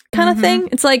kind of thing.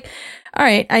 It's like, all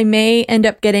right, I may end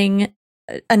up getting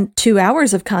 2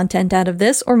 hours of content out of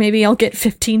this, or maybe I'll get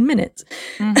 15 minutes.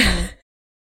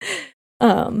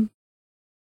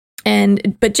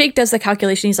 But Jake does the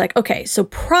calculation. He's like, okay, so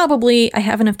probably I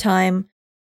have enough time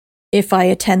if I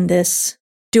attend this.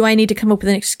 Do I need to come up with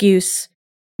an excuse?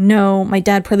 No, my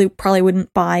dad probably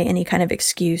wouldn't buy any kind of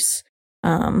excuse.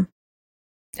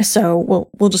 So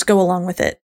we'll just go along with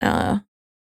it.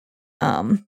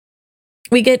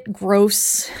 We get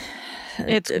gross.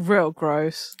 It's real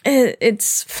gross.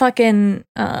 It's fucking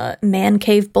man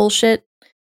cave bullshit.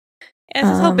 Yeah,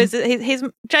 this whole business.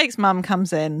 Jake's mum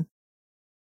comes in,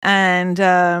 and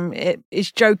it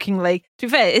is jokingly. To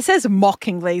be fair, it says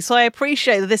mockingly, so I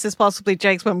appreciate that this is possibly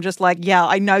Jake's mum just like, yeah,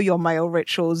 I know your male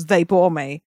rituals. They bore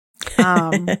me.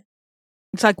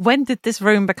 It's like, when did this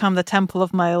room become the temple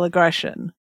of male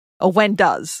aggression? Or when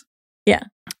does? Yeah.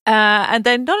 And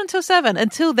then not until 7.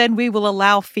 Until then, we will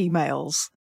allow females.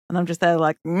 And I'm just there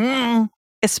like,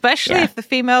 especially if the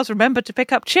females remember to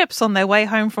pick up chips on their way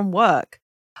home from work.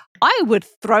 I would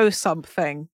throw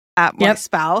something at my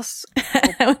spouse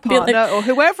or partner or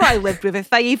whoever I lived with if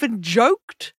they even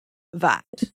joked that.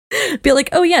 Be like,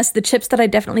 oh yes, the chips that I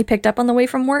definitely picked up on the way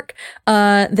from work,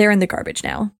 they're in the garbage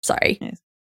now. Sorry. Yes.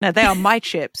 No, they are my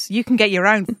chips. You can get your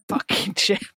own fucking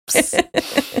chips.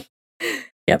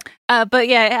 Yep. But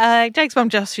yeah, Jake's mum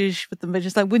just with them,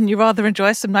 just like, wouldn't you rather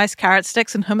enjoy some nice carrot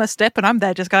sticks and hummus dip? And I'm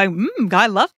there just going, I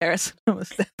love carrots and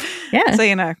hummus dip. Yeah. So,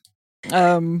 you know.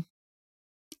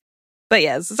 But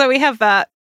yeah, so we have that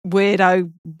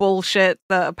weirdo bullshit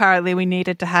that apparently we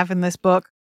needed to have in this book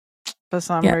for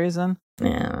some reason.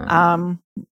 Yeah.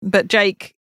 But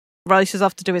Jake races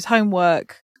off to do his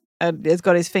homework and has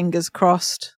got his fingers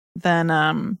crossed then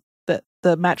that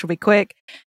the match will be quick.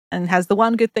 And has the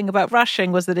one good thing about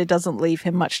rushing was that it doesn't leave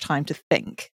him much time to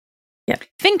think. Yeah.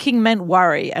 Thinking meant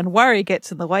worry, and worry gets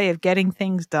in the way of getting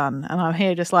things done. And I'm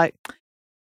here just like,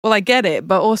 Well, I get it,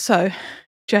 but also,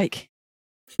 Jake,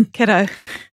 kiddo,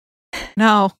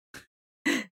 no.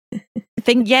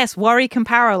 Yes, worry can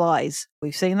paralyze.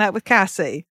 We've seen that with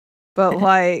Cassie. But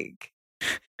like,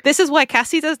 this is why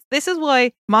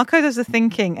Marco does the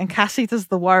thinking and Cassie does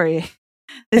the worrying.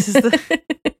 This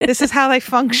is how they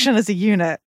function as a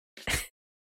unit.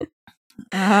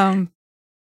 But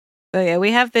yeah,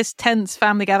 we have this tense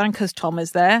family gathering because Tom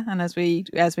is there, and as we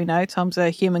know, Tom's a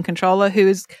human controller who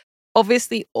is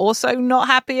obviously also not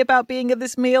happy about being at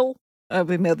this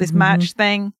match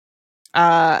thing,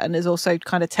 and is also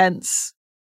kind of tense.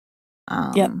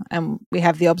 And we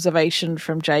have the observation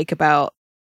from Jake about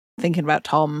thinking about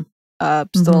Tom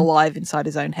still alive inside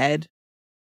his own head.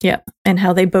 Yeah, and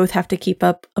how they both have to keep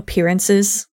up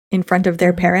appearances in front of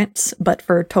their parents, but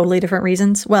for totally different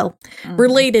reasons. Well,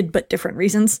 related but different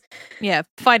reasons. Yeah,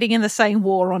 fighting in the same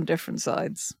war on different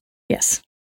sides. Yes.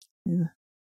 Yeah.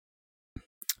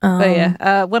 But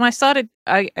yeah, when I started,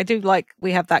 I do like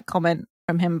we have that comment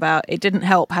from him about it didn't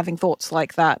help having thoughts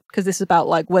like that, because this is about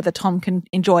like whether Tom can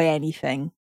enjoy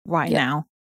anything now.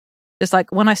 Just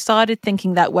like when I started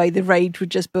thinking that way, the rage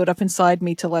would just build up inside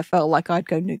me till I felt like I'd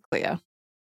go nuclear.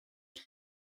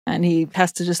 And he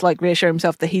has to just like reassure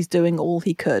himself that he's doing all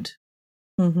he could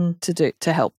to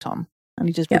help Tom, and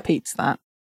he just repeats that.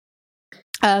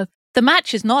 The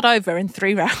match is not over in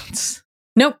 3 rounds.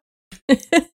 Nope.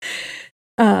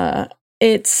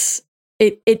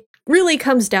 It really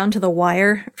comes down to the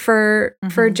wire for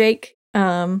Jake.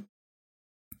 But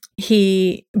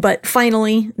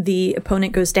finally the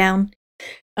opponent goes down.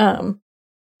 And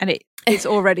it's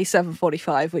already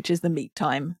 7:45, which is the meet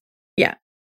time. Yeah.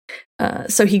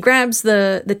 So he grabs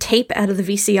the tape out of the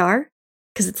VCR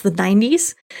because it's the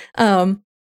 90s. And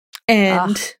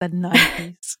the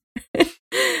 90s.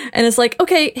 And it's like,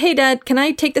 okay, hey Dad, can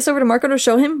I take this over to Marco to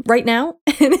show him right now?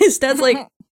 And his dad's like,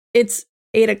 it's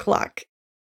 8:00.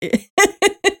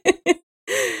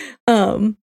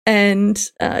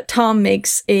 And Tom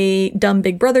makes a dumb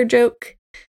Big Brother joke.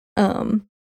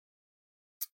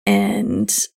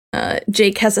 And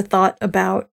Jake has a thought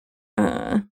about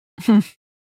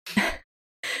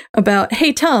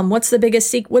hey Tom, what's the big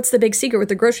secret with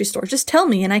the grocery store? Just tell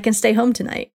me and I can stay home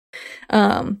tonight.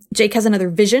 Jake has another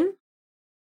vision.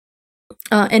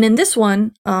 And in this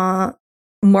one,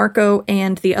 Marco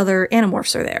and the other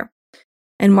Animorphs are there.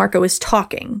 And Marco is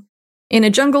talking. In a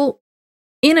jungle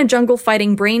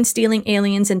fighting brain-stealing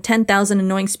aliens and 10,000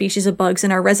 annoying species of bugs,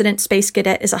 and our resident space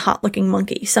cadet is a hot-looking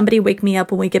monkey. Somebody wake me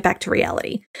up when we get back to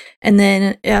reality. And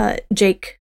then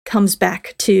Jake comes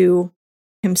back to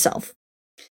himself.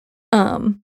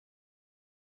 And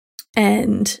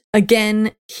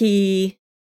again, he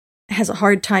has a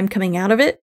hard time coming out of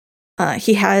it.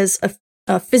 He has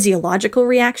a physiological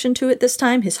reaction to it this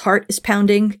time. His heart is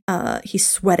pounding. He's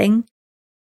sweating.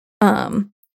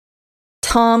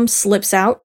 Tom slips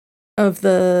out of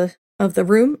the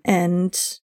room and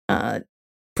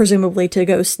presumably to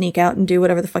go sneak out and do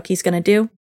whatever the fuck he's gonna do.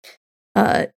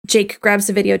 Jake grabs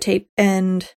the videotape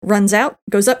and runs out,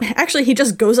 goes up. Actually, he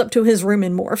just goes up to his room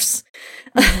and morphs.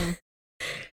 It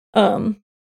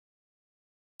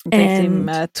takes him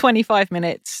 25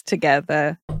 minutes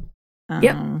together.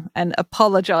 And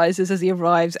apologizes as he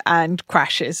arrives and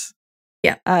crashes.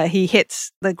 Yeah. He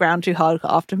hits the ground too hard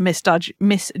after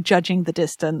misjudging the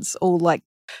distance, all like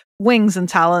wings and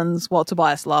talons, while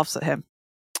Tobias laughs at him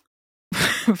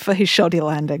for his shoddy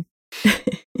landing.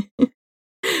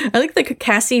 I like that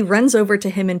Cassie runs over to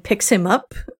him and picks him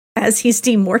up as he's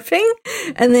demorphing,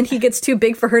 and then he gets too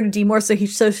big for her to demorph,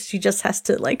 so she just has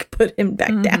to like put him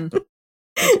back down.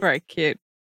 It's very cute.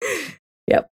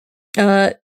 Yep.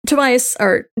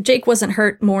 Jake wasn't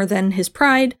hurt more than his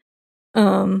pride.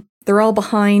 They're all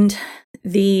behind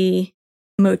the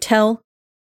motel.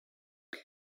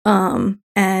 And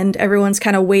everyone's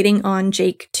kind of waiting on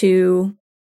Jake to,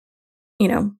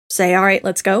 say, all right,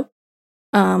 let's go.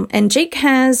 And Jake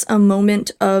has a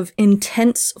moment of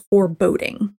intense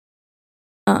foreboding.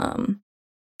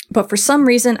 But for some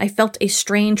reason, I felt a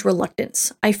strange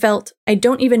reluctance. I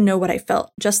don't even know what I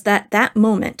felt, just that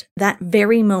moment, that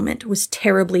very moment, was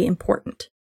terribly important.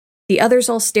 The others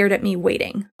all stared at me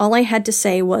waiting. All I had to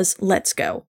say was, let's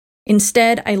go.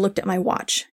 Instead, I looked at my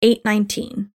watch.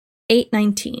 8:19.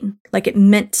 8:19. Like it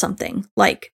meant something.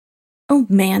 Like, oh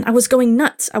man, I was going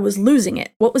nuts. I was losing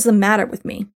it. What was the matter with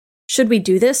me? Should we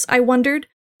do this? I wondered.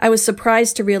 I was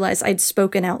surprised to realize I'd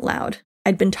spoken out loud.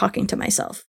 I'd been talking to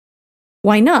myself.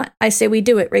 Why not? I say we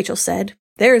do it, Rachel said.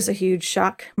 There's a huge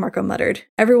shock, Marco muttered.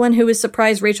 Everyone who is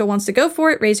surprised Rachel wants to go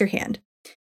for it, raise your hand.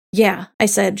 Yeah, I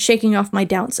said, shaking off my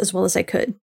doubts as well as I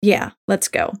could. Yeah, let's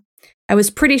go. I was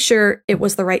pretty sure it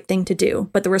was the right thing to do,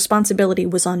 but the responsibility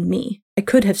was on me. I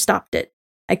could have stopped it.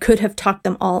 I could have talked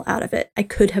them all out of it. I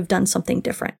could have done something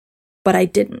different. But I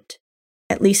didn't.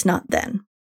 At least not then.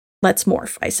 Let's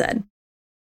morph, I said.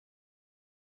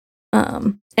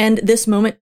 And this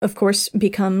moment, of course,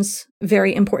 becomes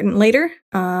very important later.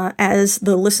 As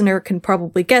the listener can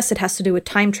probably guess, it has to do with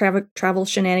time travel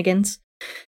shenanigans.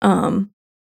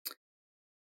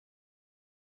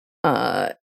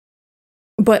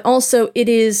 But also it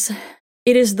is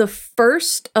the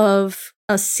first of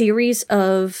a series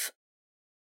of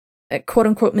quote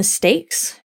unquote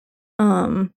mistakes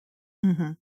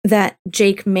that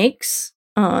Jake makes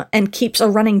and keeps a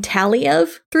running tally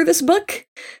of through this book,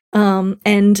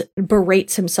 and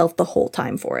berates himself the whole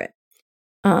time for it.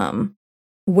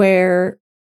 Where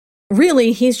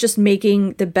really he's just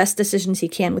making the best decisions he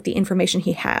can with the information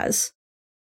he has.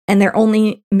 And they're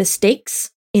only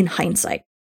mistakes in hindsight.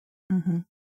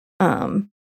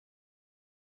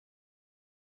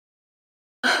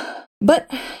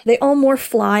 But they all more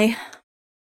fly.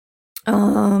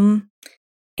 And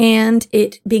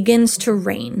it begins to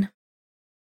rain.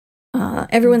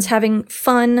 Everyone's having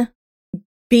fun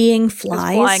being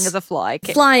flies. Flying as a fly.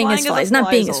 Flying as flies, not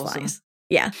being as flies.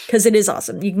 Yeah, because it is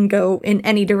awesome. You can go in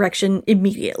any direction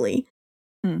immediately.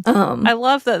 I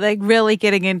love that they're really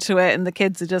getting into it, and the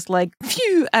kids are just like,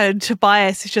 phew, and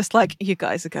Tobias is just like, you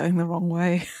guys are going the wrong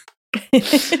way.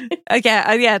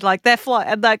 Yeah, like they're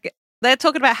flying, like they're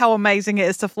talking about how amazing it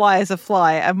is to fly as a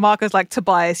fly, and Marco's like,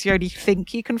 Tobias, you only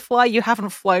think you can fly, you haven't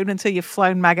flown until you've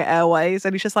flown Maggot Airways.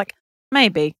 And he's just like,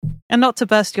 maybe, and not to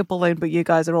burst your balloon, but you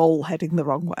guys are all heading the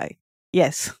wrong way.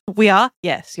 Yes, we are.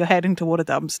 Yes, you're heading toward a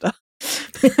dumpster.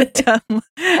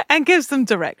 And gives them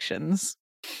directions.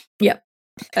 Yep.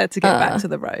 To get back to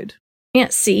the road. Yeah,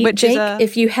 see, which Jake,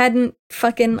 if you hadn't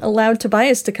fucking allowed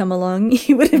Tobias to come along,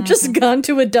 you would have just gone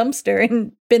to a dumpster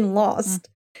and been lost.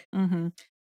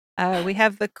 We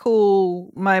have the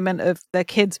cool moment of the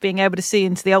kids being able to see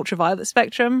into the ultraviolet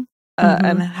spectrum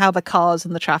and how the cars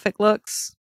and the traffic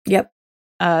looks. Yep.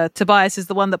 Tobias is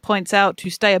the one that points out to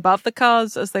stay above the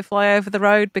cars as they fly over the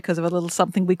road because of a little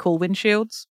something we call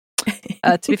windshields.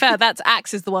 To be fair, that's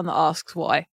Axe is the one that asks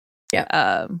why.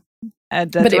 Yeah.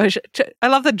 And I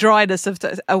love the dryness of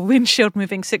a windshield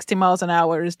moving 60 miles an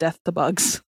hour is death to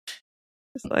bugs.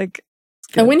 It's like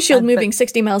a windshield moving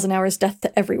 60 miles an hour is death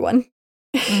to everyone.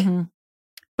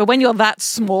 But when you're that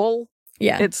small,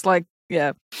 yeah, it's like,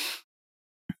 yeah.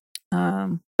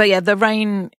 But yeah, the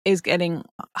rain is getting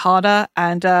harder,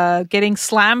 and getting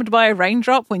slammed by a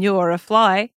raindrop when you are a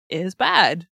fly is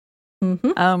bad.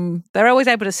 They're always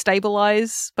able to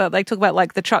stabilize, but they talk about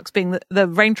like the trucks being the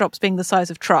raindrops being the size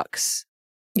of trucks,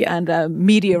 and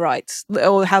meteorites,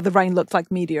 or how the rain looks like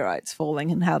meteorites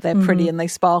falling, and how they're pretty and they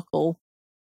sparkle.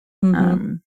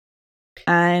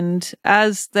 And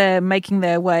as they're making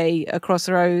their way across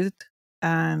the road,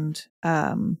 and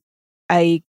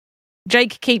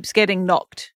Jake keeps getting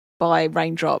knocked by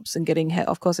raindrops and getting hit,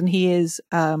 of course, and he is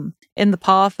in the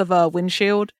path of a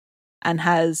windshield. And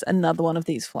has another one of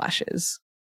these flashes.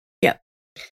 Yep.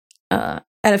 And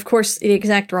of course, the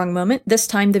exact wrong moment. This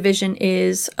time the vision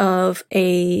is of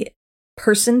a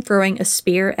person throwing a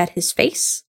spear at his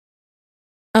face.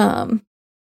 And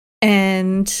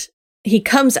he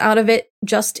comes out of it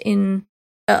just in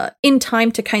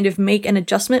time to kind of make an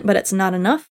adjustment, but it's not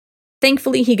enough.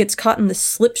 Thankfully, he gets caught in the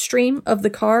slipstream of the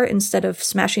car instead of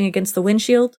smashing against the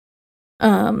windshield.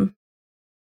 And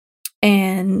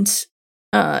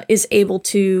is able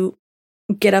to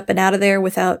get up and out of there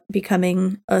without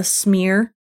becoming a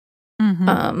smear.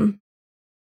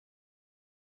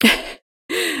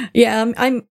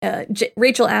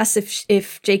 Rachel asks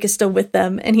if Jake is still with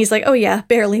them, and he's like, oh yeah,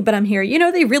 barely, but I'm here. You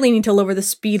know, they really need to lower the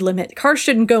speed limit. Cars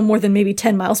shouldn't go more than maybe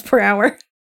 10 miles per hour.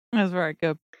 That's very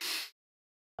good.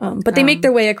 But they make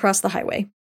their way across the highway.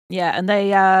 Yeah, and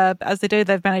they, as they do,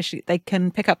 they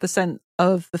can pick up the scent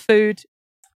of the food,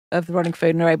 of the rotting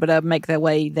food, and are able to make their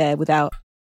way there without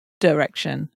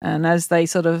direction. And as they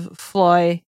sort of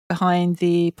fly behind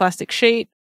the plastic sheet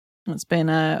that's been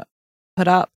put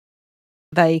up,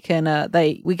 they can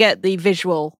we get the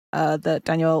visual that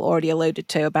Daniel already alluded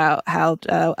to about how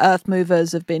earth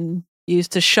movers have been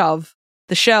used to shove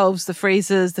the shelves, the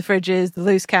freezers, the fridges, the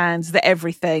loose cans, the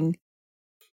everything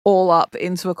all up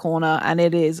into a corner, and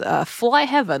it is fly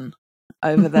heaven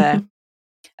over there.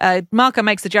 Marco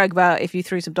makes the joke about if you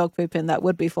threw some dog poop in, that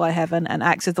would be fly heaven, and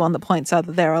Axe is the one that points out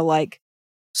that there are like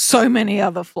so many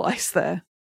other flies there.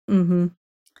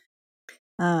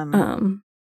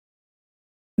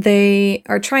 They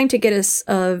are trying to get us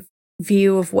a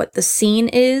view of what the scene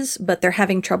is, but they're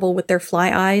having trouble with their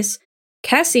fly eyes.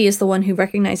 Cassie is the one who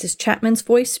recognizes Chapman's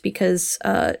voice because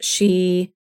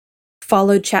she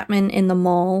followed Chapman in the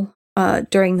mall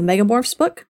during the Megamorphs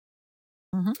book.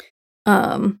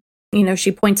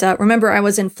 She points out, remember, I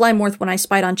was in Flymorth when I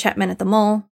spied on Chapman at the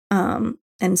mall.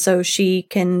 And so she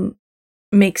can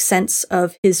make sense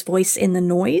of his voice in the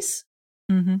noise.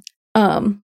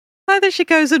 Either she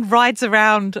goes and rides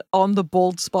around on the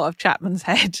bald spot of Chapman's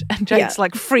head, and Jake's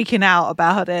like freaking out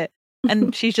about it.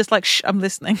 And she's just like, shh, I'm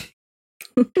listening.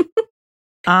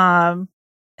 And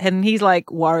he's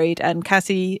like worried, and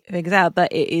Cassie figures out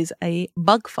that it is a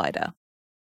bug fighter.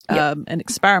 An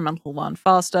experimental one,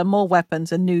 faster, more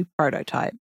weapons, a new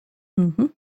prototype. And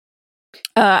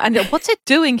what's it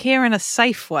doing here in a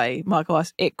safe way? Michael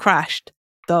asked. It crashed.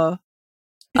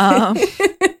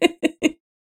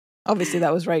 Obviously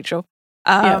that was Rachel.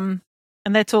 And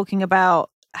they're talking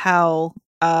about how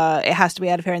it has to be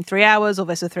out of here in 3 hours, or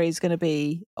Visser 3 is going to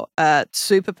be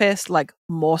super pissed, like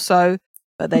more so,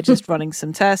 but they're just running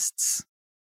some tests.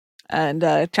 And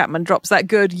Chapman drops that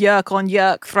good yerk on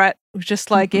yerk threat,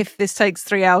 just like, if this takes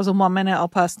 3 hours and 1 minute, I'll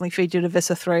personally feed you to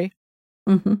Visser 3.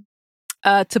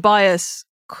 Tobias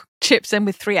chips in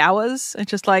with 3 hours, and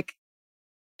just like,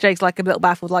 Jake's like a little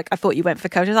baffled, like, I thought you went for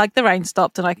coach. It's like, the rain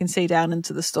stopped and I can see down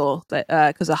into the store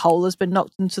because a hole has been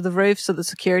knocked into the roof so the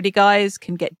security guys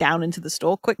can get down into the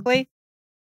store quickly.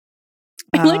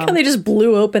 I like how they just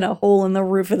blew open a hole in the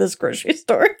roof of this grocery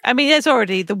store. I mean, there's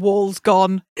already the walls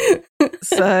gone.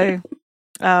 So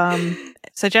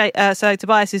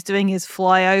Tobias is doing his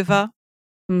flyover.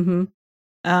 And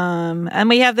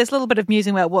we have this little bit of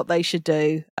musing about what they should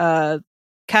do.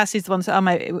 Cassie's the one that said,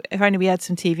 mate, if only we had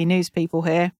some TV news people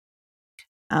here.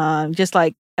 Just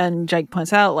like, and Jake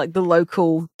points out, like, the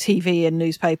local TV and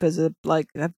newspapers are like,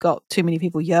 have got too many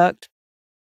people yerked.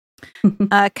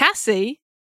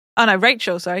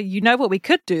 Rachel, sorry, you know what we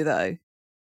could do though?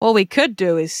 What we could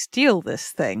do is steal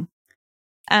this thing.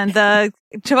 And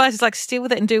Tobias is like, steal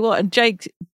with it and do what? And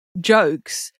Jake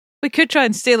jokes, we could try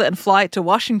and steal it and fly it to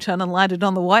Washington and land it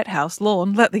on the White House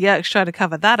lawn, let the Yerks try to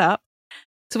cover that up.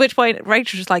 To which point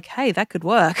Rachel's just like, hey, that could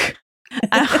work. And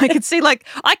I can see, like,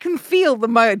 I can feel the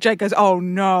moment Jake goes, oh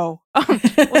no.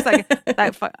 What's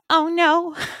that? Oh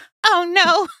no. Oh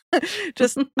no.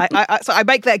 Just, so I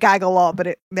make that gag a lot, but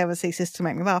it never ceases to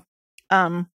make me laugh.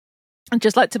 And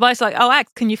just like Tobias, like, oh,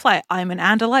 Axe, can you fly it? I'm an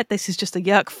Andalite. This is just a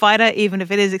Yerk fighter, even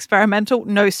if it is experimental.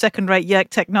 No second-rate Yerk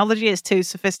technology is too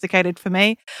sophisticated for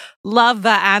me. Love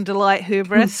that Andalite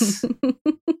hubris.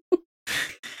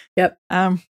 Yep.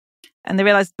 And they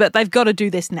realize that they've got to do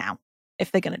this now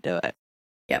if they're going to do it.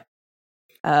 Yep.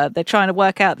 They're trying to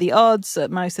work out the odds.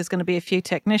 At most, there's going to be a few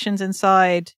technicians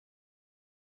inside.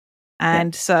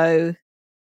 And so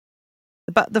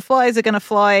the flies are going to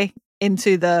fly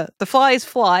into the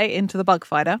bug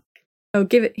fighter. Oh,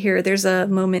 give it here. There's a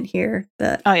moment here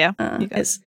that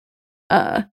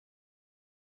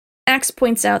Axe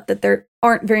points out that there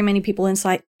aren't very many people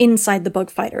inside the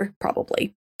bug fighter,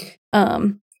 probably.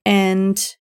 And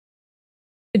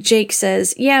Jake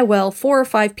says, yeah, well, 4 or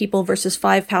 5 people versus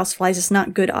 5 houseflies is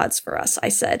not good odds for us, I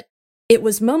said. It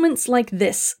was moments like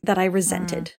this that I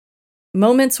resented.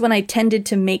 Moments when I tended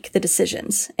to make the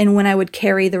decisions, and when I would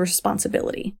carry the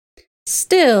responsibility.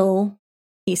 Still,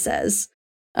 he says,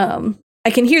 I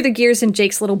can hear the gears in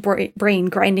Jake's little brain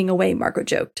grinding away, Margot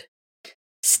joked.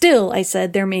 Still, I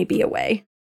said, there may be a way.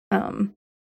 I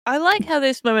like how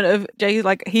this moment of Jake,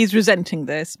 like, he's resenting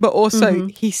this, but also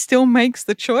he still makes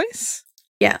the choice.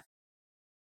 Yeah.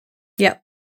 Yep.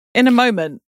 In a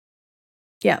moment.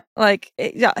 Yeah. Like,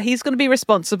 he's going to be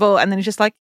responsible, and then he's just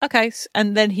like, okay,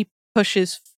 and then he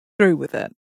pushes through with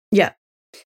it. Yeah.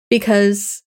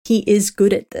 Because he is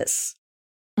good at this.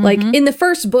 Like, in the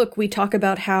first book, we talk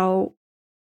about how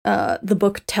the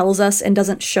book tells us and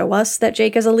doesn't show us that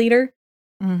Jake is a leader.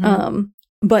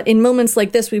 But in moments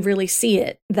like this, we really see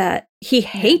it, that he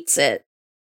hates it,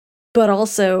 but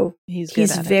also he's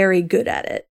very good at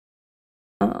it.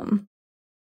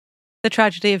 The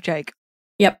tragedy of Jake.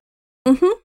 Yep.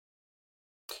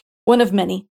 One of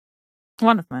many.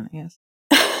 One of many, yes.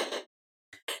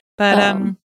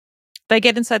 But they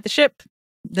get inside the ship.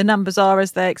 The numbers are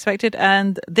as they expected,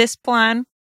 and this plan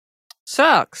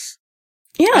sucks.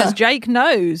 Yeah. As Jake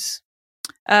knows.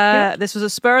 This was a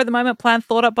spur-of-the-moment plan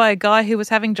thought up by a guy who was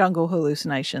having jungle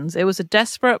hallucinations. It was a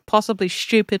desperate, possibly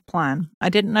stupid plan. I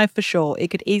didn't know for sure. It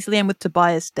could easily end with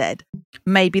Tobias dead.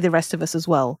 Maybe the rest of us as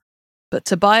well. But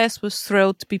Tobias was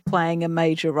thrilled to be playing a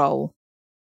major role.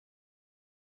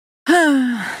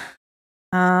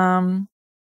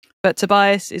 But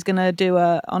Tobias is going to do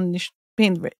a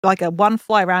one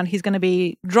fly round. He's going to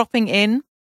be dropping in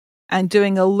and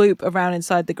doing a loop around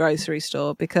inside the grocery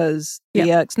store because the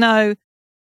Yeerks know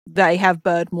they have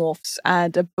bird morphs,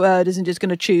 and a bird isn't just going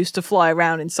to choose to fly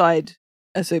around inside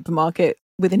a supermarket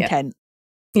with intent.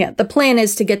 Yeah, the plan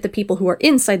is to get the people who are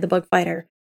inside the bug fighter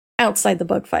outside the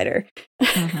bug fighter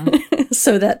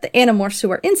so that the animorphs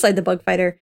who are inside the bug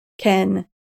fighter can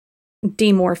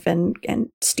demorph and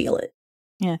steal it.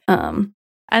 Yeah.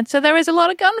 And so there is a lot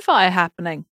of gunfire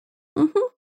happening.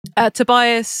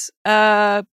 Tobias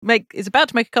is about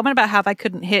to make a comment about how they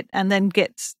couldn't hit and then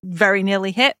gets very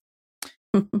nearly hit.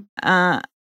 And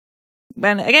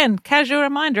again, casual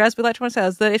reminder, as we like to want to say,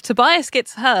 is that if Tobias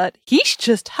gets hurt, he's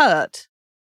just hurt.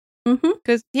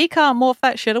 Because he can't morph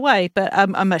that shit away, but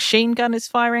a machine gun is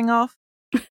firing off.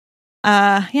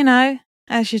 As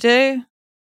you do.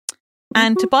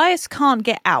 And Tobias can't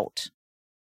get out.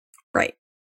 Right.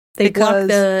 They block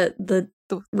the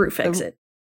roof exit.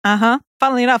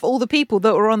 Funnily enough, all the people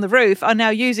that were on the roof are now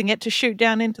using it to shoot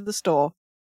down into the store.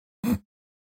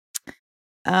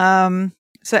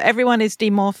 So everyone is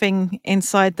demorphing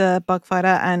inside the bug fighter,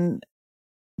 and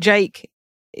Jake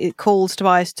calls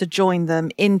Tobias to join them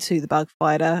into the bug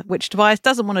fighter, which Tobias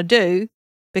doesn't want to do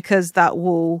because that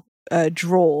will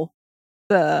draw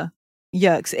the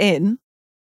Yeerks in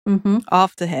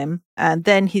after him, and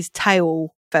then his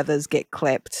tail feathers get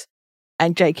clipped,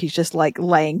 and Jake is just like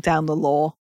laying down the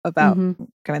law about going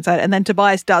inside, and then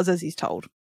Tobias does as he's told.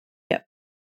 Yep.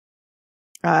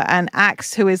 And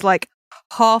Axe, who is like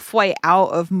halfway out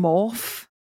of morph,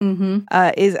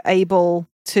 is able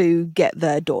to get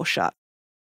their door shut.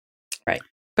 Right.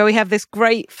 But we have this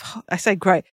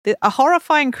a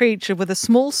horrifying creature with a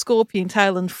small scorpion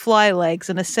tail and fly legs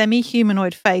and a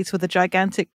semi-humanoid face with a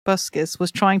gigantic proboscis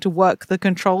was trying to work the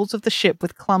controls of the ship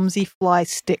with clumsy fly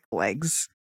stick legs.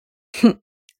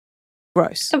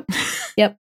 Gross.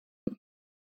 Yep.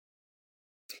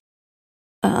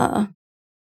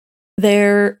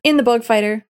 They're in the bug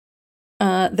fighter.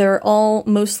 They're all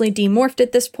mostly demorphed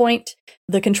at this point.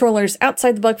 The controllers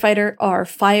outside the bug fighter are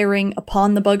firing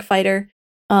upon the bug fighter,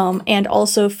 and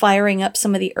also firing up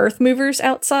some of the earth movers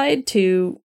outside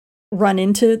to run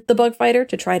into the bug fighter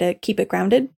to try to keep it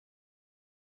grounded.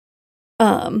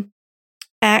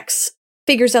 Axe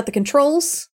figures out the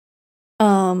controls,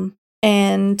 and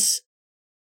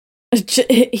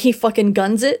he fucking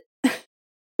guns it.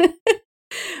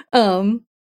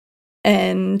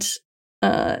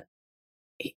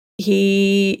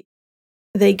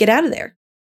 They get out of there.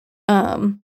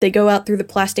 They go out through the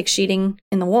plastic sheeting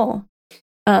in the wall.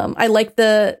 I like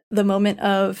the moment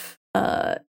of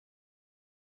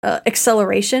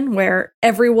acceleration where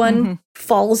everyone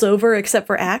falls over except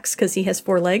for Axe because he has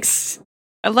 4 legs.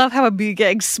 I love how I'm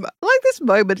getting like this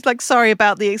moment. It's like, sorry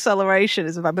about the acceleration.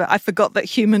 I forgot that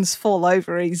humans fall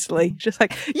over easily. Just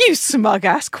like, you smug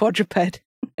ass quadruped.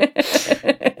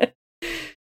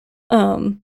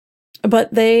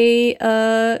 But they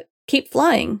keep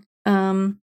flying.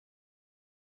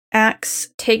 Axe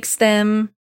takes them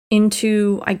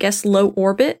into, I guess, low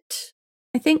orbit,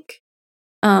 I think.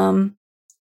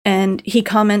 And he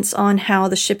comments on how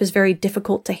the ship is very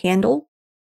difficult to handle.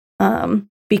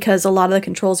 Because a lot of the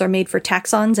controls are made for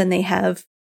taxons and they have,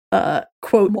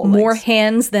 quote, more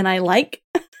hands than I like.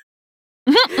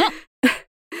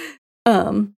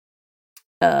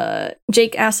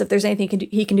 Jake asks if there's anything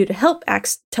he can do to help.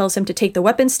 Axe tells him to take the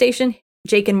weapons station.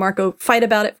 Jake and Marco fight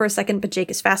about it for a second, but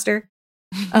Jake is faster.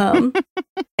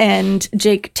 And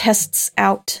Jake tests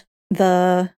out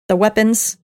the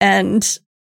weapons and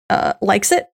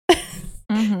likes it.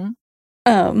 And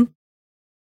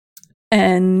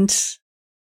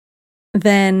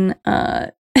then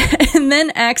and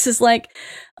then Axe is like,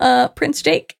 Prince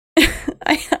Jake,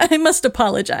 I must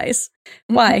apologize.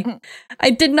 Why? I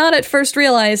did not at first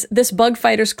realize this bug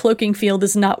fighter's cloaking field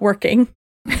is not working.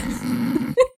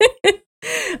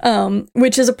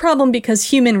 Which is a problem because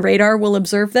human radar will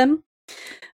observe them.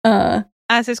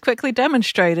 As is quickly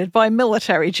demonstrated by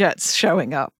military jets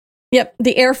showing up. Yep,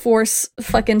 the Air Force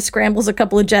fucking scrambles a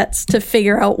couple of jets to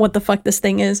figure out what the fuck this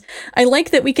thing is. I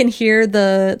like that we can hear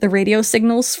the radio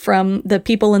signals from the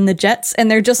people in the jets, and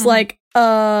they're just like,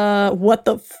 what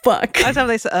the fuck? I have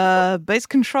this, base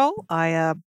control,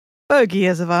 bogey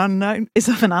is of an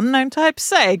unknown type.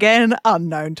 Say again,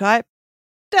 unknown type.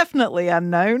 Definitely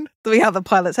unknown. The other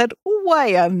pilot said,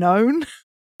 way unknown.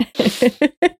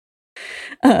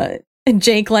 And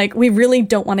Jake, like, we really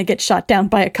don't want to get shot down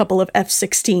by a couple of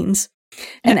F-16s.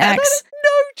 And Axe... No,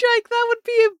 Jake, that would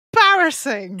be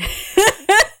embarrassing.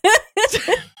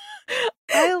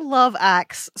 I love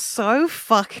Axe so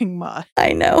fucking much.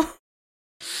 I know.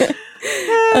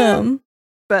 And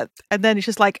then it's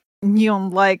just like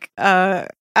neon, like,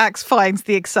 Axe finds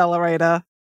the accelerator.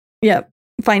 Yep.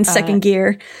 Finds second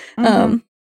gear. And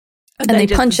they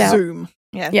punch out. Zoom.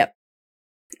 Yeah. Yep.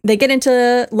 They get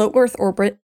into low Earth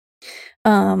orbit.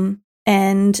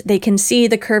 And they can see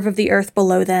the curve of the Earth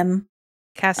below them.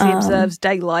 Cassie observes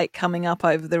daylight coming up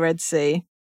over the Red Sea.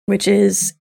 Which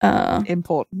is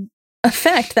important. A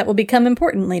fact that will become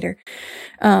important later.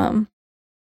 And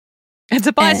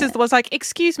Tobias is the one's like,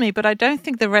 excuse me, but I don't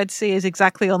think the Red Sea is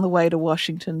exactly on the way to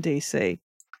Washington, D.C.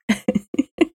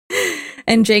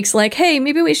 And Jake's like, hey,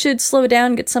 maybe we should slow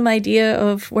down, get some idea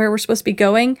of where we're supposed to be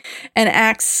going. And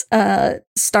Axe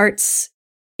starts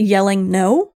yelling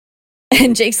no.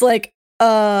 And Jake's like,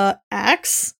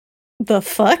 Axe? The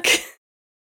fuck?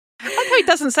 I know he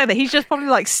doesn't say that. He's just probably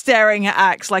like staring at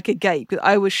Axe like a gape.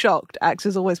 I was shocked. Axe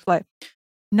is always like,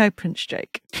 no, Prince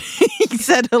Jake. He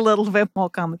said a little bit more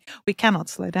calmly, we cannot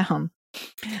slow down.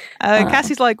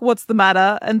 Cassie's like, what's the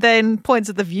matter? And then points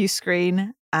at the view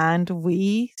screen and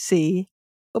we see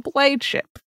the Blade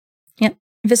ship. Yep.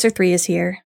 Visser 3 is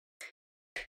here.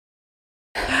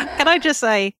 Can I just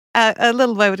say a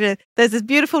little moment? There's this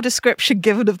beautiful description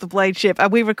given of the Blade ship,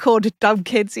 and we recorded Dumb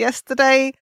Kids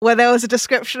yesterday where there was a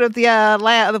description of the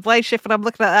layout of the Blade ship, and I'm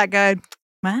looking at that going,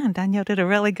 man, Danielle did a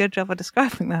really good job of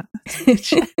describing that.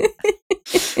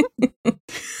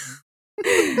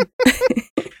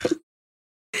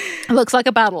 It looks like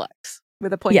a battle axe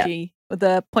with a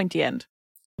pointy end.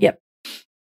 Yep.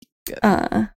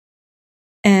 Good.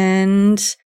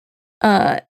 And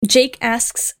Jake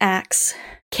asks Axe,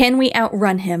 can we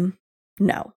outrun him?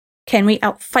 No. Can we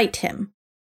outfight him?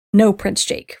 No, Prince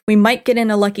Jake. We might get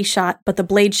in a lucky shot, but the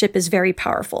Blade ship is very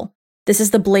powerful. This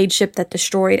is the Blade ship that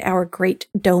destroyed our great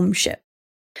dome ship.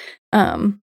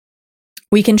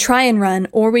 We can try and run,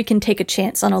 or we can take a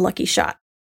chance on a lucky shot.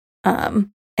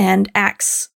 And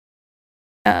Axe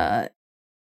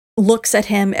looks at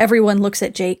him. Everyone looks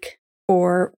at Jake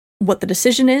for what the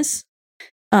decision is.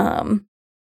 And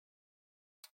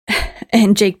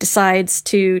Jake decides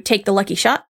to take the lucky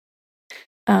shot.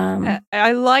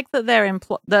 I like that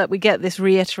that we get this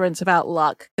reiterance about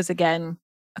luck, because again,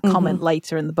 a comment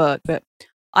later in the book, but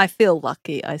I feel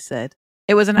lucky, I said.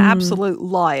 It was an absolute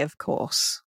lie, of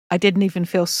course. I didn't even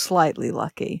feel slightly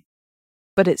lucky,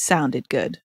 but it sounded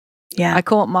good. Yeah. I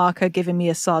caught Marco giving me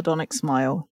a sardonic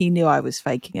smile. He knew I was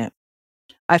faking it.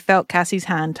 I felt Cassie's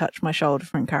hand touch my shoulder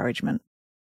for encouragement.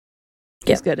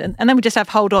 It's good. And then we just have,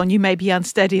 hold on, you may be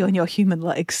unsteady on your human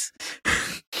legs.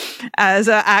 As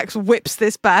Axe whips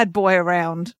this bad boy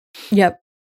around. Yep.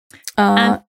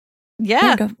 And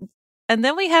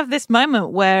then we have this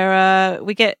moment where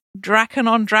we get Draken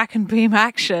on Draken beam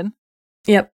action.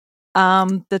 Yep.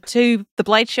 The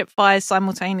Blade ship fires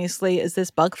simultaneously as this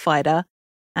bug fighter.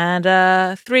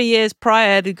 And 3 years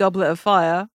prior to Goblet of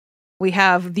Fire, we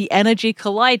have the energy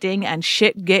colliding and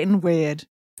shit getting weird.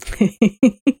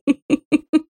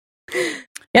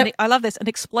 Yep. I love this. An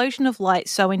explosion of light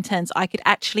so intense I could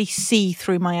actually see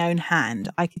through my own hand.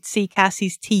 I could see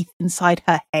Cassie's teeth inside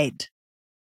her head.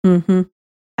 Mm-hmm.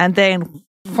 And then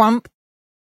thump.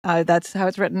 Oh, that's how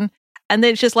it's written. And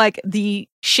then it's just like the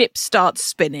ship starts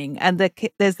spinning, and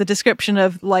there's the description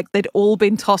of like they'd all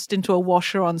been tossed into a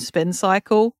washer on spin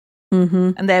cycle,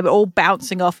 and they're all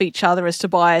bouncing off each other as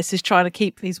Tobias is trying to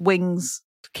keep his wings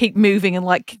keep moving and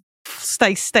like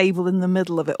stay stable in the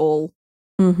middle of it all.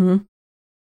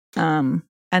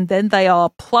 And then they are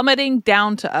plummeting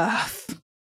down to Earth.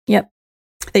 Yep.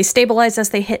 They stabilize as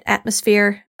they hit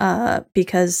atmosphere,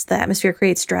 because the atmosphere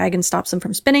creates drag and stops them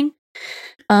from spinning.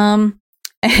 And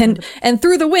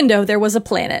through the window there was a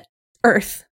planet,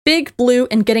 Earth, big, blue,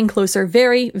 and getting closer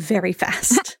very, very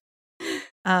fast.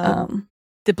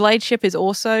 The Blade ship is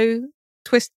also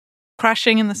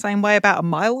crashing in the same way about a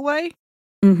mile away.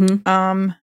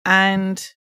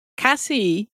 And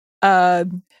Cassie,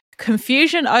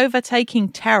 confusion overtaking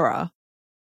terror,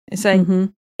 is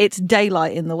saying it's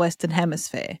daylight in the Western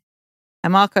Hemisphere.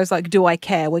 And Marco's like, do I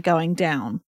care? We're going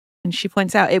down. And she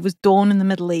points out it was dawn in the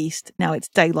Middle East. Now it's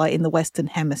daylight in the Western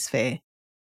Hemisphere.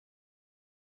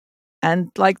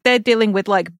 And like they're dealing with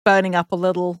like burning up a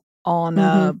little on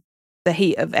the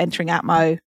heat of entering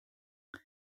Atmo.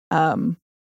 And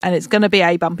it's going to be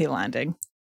a bumpy landing.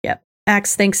 Yep.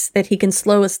 Axe thinks that he can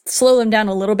slow them down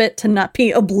a little bit to not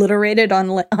be obliterated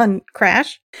on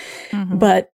crash.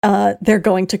 But they're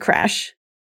going to crash.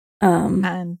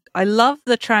 And I love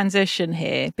the transition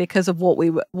here because of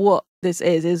what this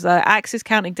is Axe is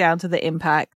counting down to the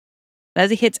impact.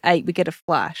 As he hits 8, we get a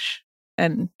flash.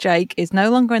 And Jake is no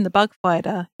longer in the bug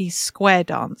fighter. He's square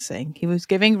dancing. He was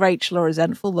giving Rachel a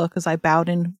resentful look as I bowed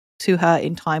in to her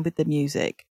in time with the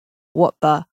music. What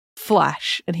the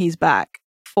flash? And he's back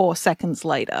 4 seconds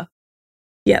later.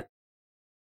 Yep.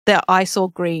 That I saw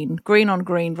green on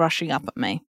green rushing up at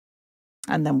me.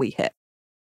 And then we hit.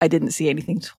 I didn't see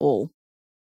anything at all.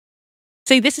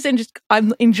 See, this is interesting.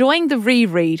 I'm enjoying the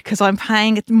reread because I'm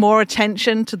paying more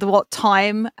attention to what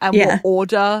time and what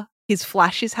order his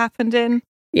flashes happened in.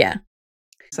 Yeah.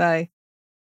 So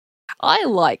I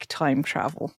like time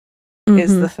travel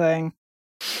is the thing.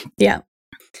 Yeah.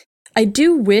 I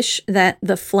do wish that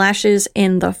the flashes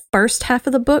in the first half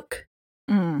of the book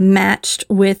matched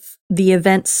with the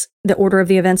events, the order of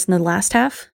the events in the last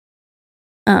half.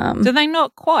 Do they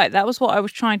not quite? That was what I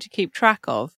was trying to keep track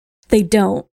of. They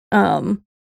don't.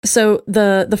 So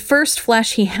the first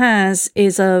flash he has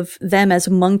is of them as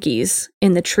monkeys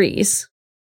in the trees.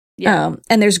 Yeah.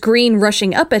 And there's green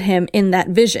rushing up at him in that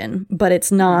vision, but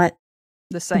it's not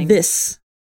the same. This.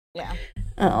 Yeah.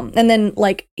 And then,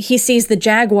 like, he sees the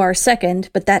jaguar second,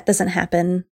 but that doesn't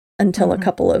happen until a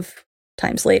couple of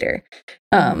times later.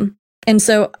 And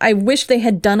so I wish they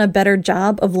had done a better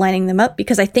job of lining them up,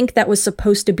 because I think that was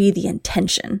supposed to be the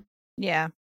intention. Yeah.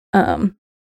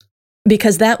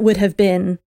 Because that would have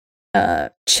been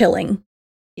chilling.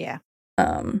 Yeah.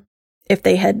 If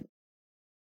they had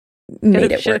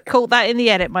made it work. Caught that in the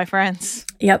edit, my friends.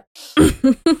 Yep.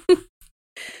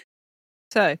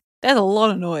 So there's a lot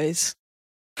of noise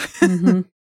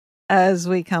as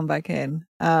we come back in.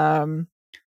 And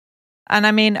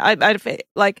I mean, I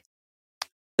like,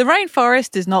 the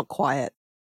rainforest is not quiet,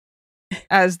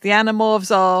 as the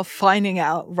Animorphs are finding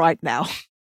out right now.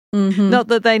 Not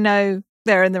that they know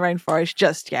they're in the rainforest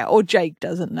just yet, or Jake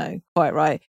doesn't know quite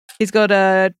right. He's got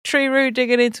a tree root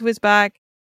digging into his back,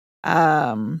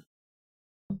 a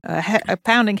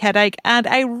pounding headache, and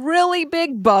a really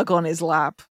big bug on his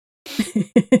lap.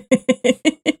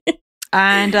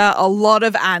 And a lot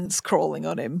of ants crawling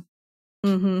on him.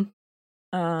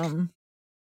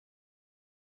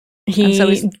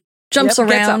 He jumps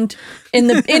around in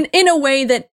a way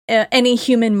that any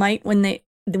human might when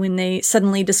they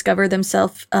suddenly discover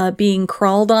themselves being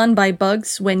crawled on by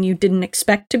bugs when you didn't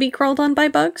expect to be crawled on by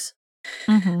bugs.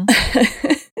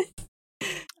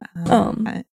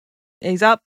 He's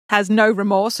up, has no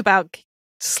remorse about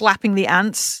slapping the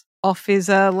ants off his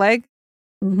leg.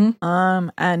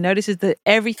 And notices that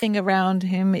everything around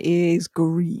him is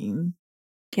green.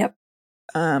 Yep.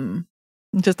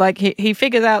 Just like he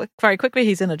figures out very quickly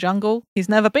he's in a jungle. He's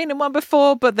never been in one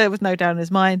before, but there was no doubt in his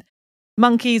mind.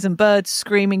 Monkeys and birds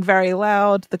screaming very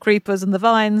loud, the creepers and the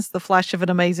vines, the flash of an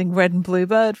amazing red and blue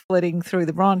bird flitting through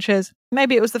the branches.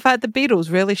 Maybe it was the fact that beetles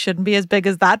really shouldn't be as big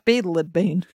as that beetle had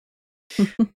been.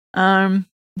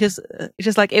 Just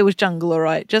like it was jungle, all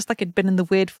right. Just like it'd been in the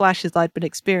weird flashes I'd been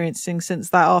experiencing since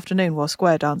that afternoon while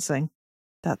square dancing.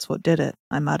 That's what did it,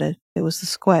 I muttered. It was the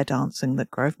square dancing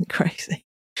that drove me crazy.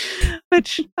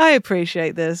 Which, I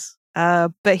appreciate this.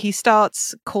 But he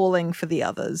starts calling for the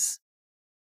others.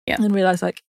 Yeah. And realize,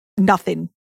 like, nothing.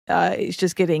 It's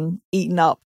just getting eaten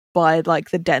up by,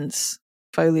 like, the dense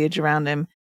foliage around him. And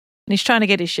he's trying to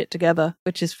get his shit together,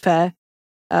 which is fair.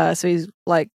 So he's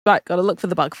like, right, gotta look for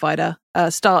the bug fighter.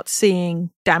 Starts seeing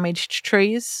damaged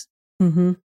trees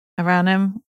around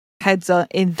him. Heads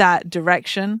in that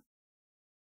direction.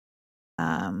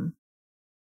 And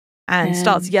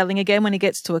starts yelling again when he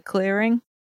gets to a clearing.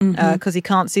 Because he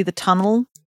can't see the tunnel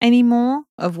anymore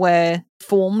of where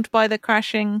formed by the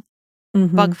crashing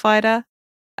bug fighter.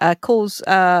 Calls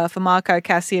for Marco,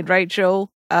 Cassie, and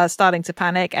Rachel, starting to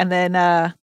panic. And then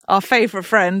our favorite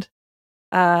friend,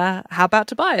 how about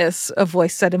Tobias? A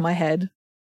voice said in my head.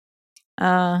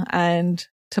 And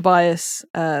Tobias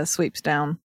sweeps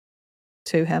down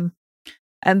to him.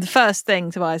 And the first thing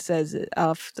Tobias says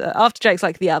after Jake's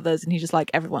like the others, and he's just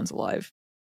like, everyone's alive.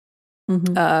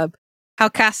 How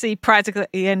Cassie practically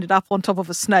ended up on top of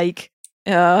a snake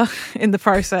in the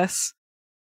process.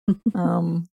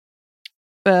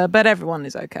 But everyone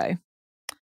is okay.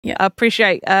 Yeah. I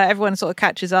appreciate everyone sort of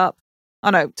catches up. Oh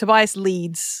no, Tobias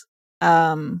leads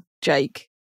Jake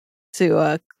to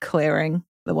a clearing,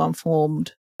 the one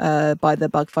formed by the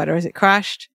bug fighter as it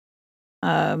crashed.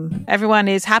 Everyone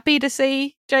is happy to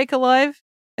see Jake alive,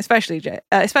 especially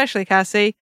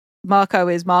Cassie. Marco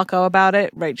is Marco about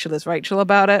it. Rachel is Rachel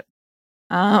about it.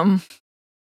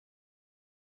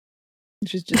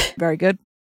 Which is just very good.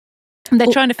 And they're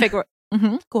trying to figure out.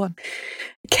 Go on.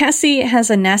 Cassie has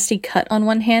a nasty cut on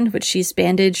one hand, which she's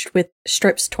bandaged with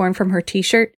strips torn from her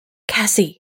t-shirt.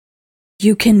 Cassie,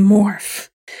 you can morph.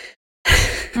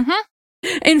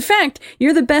 In fact,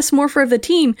 you're the best morpher of the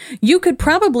team. You could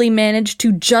probably manage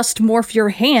to just morph your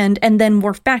hand and then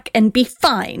morph back and be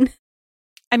fine.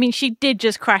 I mean, she did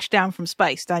just crash down from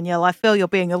space, Danielle. I feel you're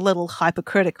being a little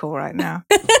hypercritical right now.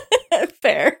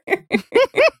 Fair.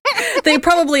 They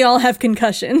probably all have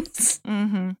concussions.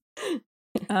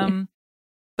 Mm-hmm.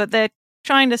 But they're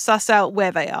trying to suss out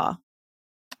where they are.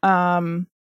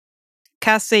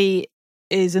 Cassie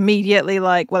is immediately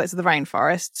like, well, it's the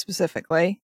rainforest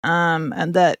specifically,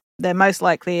 and that they're most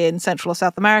likely in Central or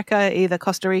South America, either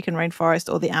Costa Rican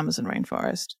rainforest or the Amazon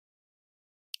rainforest.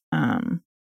 And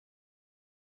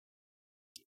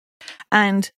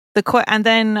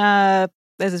then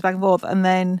there's this back and forth, and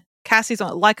then Cassie's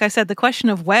on. Like I said, the question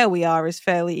of where we are is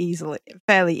fairly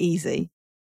easy.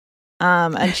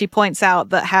 And she points out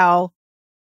that how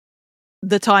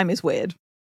the time is weird.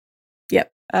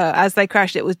 Yep. As they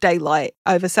crashed, it was daylight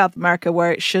over South America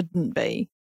where it shouldn't be.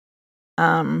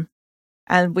 And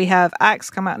we have Axe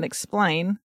come out and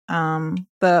explain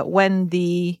that when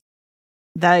the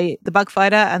bug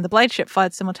fighter and the blade ship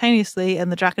fired simultaneously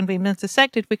and the Draken beam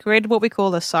intersected, we created what we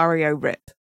call a Sario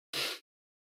rip.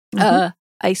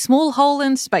 A small hole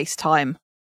in space-time.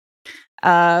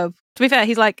 To be fair,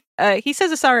 he's like, he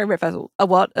says a Sario rip. A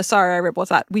what? A Sario rip, what's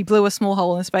that? We blew a small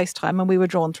hole in space-time and we were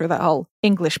drawn through that hole.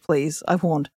 English, please. I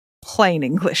warned. Plain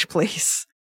English, please.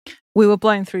 We were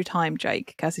blown through time,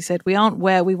 Jake. Cassie said, we aren't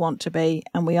where we want to be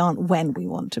and we aren't when we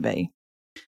want to be.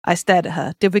 I stared at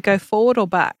her. Did we go forward or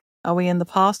back? Are we in the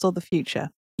past or the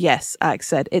future? Yes, Axe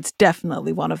said. It's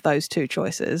definitely one of those two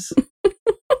choices.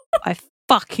 I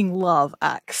fucking love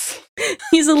Axe.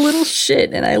 He's a little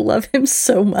shit and I love him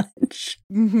so much.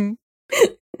 Mm-hmm.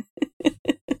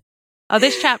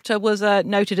 This chapter was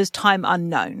noted as time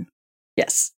unknown.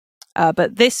 Yes.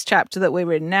 But this chapter that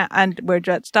we're in now, and we're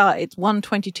at start, it's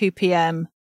 1:22 p.m.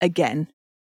 again.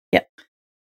 Yep.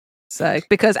 So,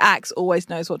 because Axe always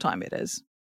knows what time it is.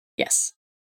 Yes.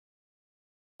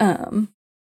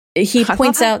 He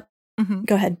points out... Mm-hmm.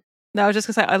 Go ahead. No, I was just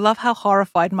going to say, I love how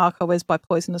horrified Marco is by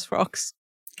poisonous frogs.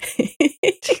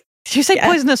 Did you say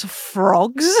poisonous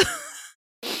frogs?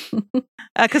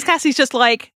 Because Cassie's just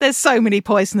like, there's so many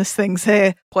poisonous things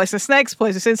here. Poisonous snakes,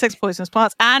 poisonous insects, poisonous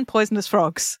plants, and poisonous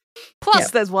frogs.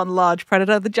 Plus, there's one large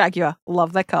predator, the jaguar.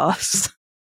 Love their cars.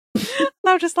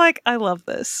 I'm just like, I love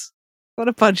this. What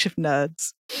a bunch of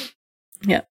nerds.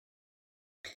 Yeah.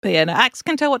 But yeah, no, Axe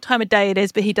can tell what time of day it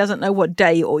is, but he doesn't know what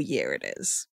day or year it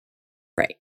is.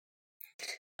 Right.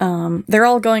 They're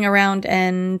all going around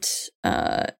and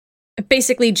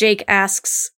basically Jake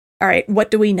asks, all right,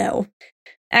 what do we know?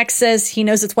 Axe says he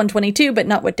knows it's 1:22, but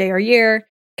not what day or year.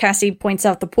 Cassie points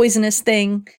out the poisonous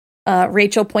thing.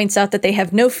 Rachel points out that they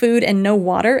have no food and no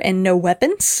water and no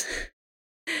weapons.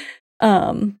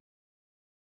 Tobias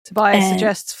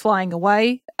suggests flying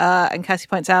away, and Cassie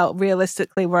points out,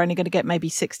 realistically, we're only going to get maybe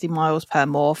 60 miles per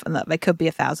morph, and that they could be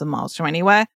 1,000 miles from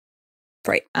anywhere.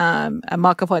 Right. And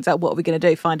Marco points out, what are we going to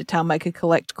do? Find a town maker,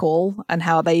 collect call, and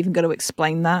how are they even going to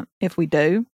explain that if we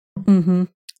do? Mm-hmm.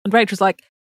 And Rachel's like,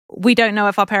 we don't know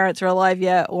if our parents are alive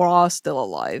yet or are still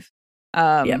alive.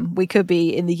 We could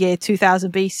be in the year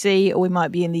 2000 BC, or we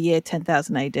might be in the year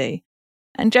 10,000 AD.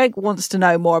 And Jake wants to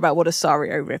know more about what a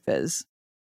Sario rip is.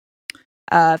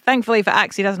 Thankfully for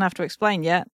Axe, he doesn't have to explain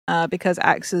yet, because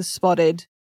Axe has spotted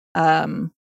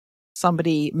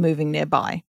somebody moving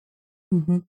nearby.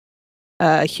 Mm-hmm.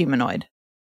 A humanoid.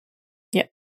 Yep.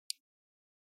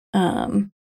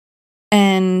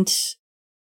 And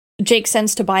Jake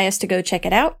sends Tobias to go check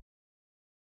it out.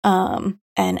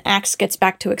 And Axe gets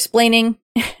back to explaining.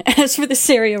 As for the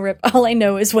Sario rip, all I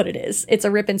know is what it is. It's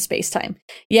a rip in space-time.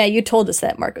 Yeah, you told us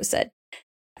that, Marco said.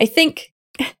 I think...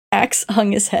 Axe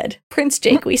hung his head. Prince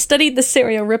Jake, we studied the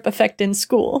Sario rip effect in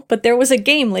school, but there was a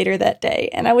game later that day,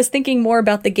 and I was thinking more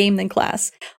about the game than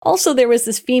class. Also, there was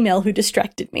this female who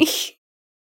distracted me.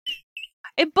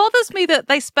 It bothers me that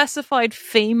they specified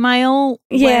female.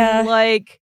 Yeah. When,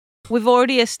 like, we've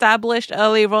already established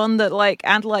earlier on that, like,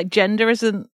 and, like, gender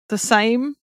isn't the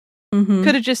same. Mm-hmm.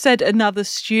 Could have just said another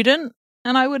student,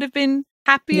 and I would have been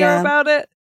happier about it.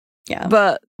 Yeah.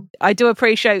 But I do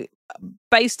appreciate,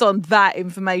 based on that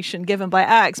information given by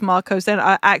Axe, Marco's then,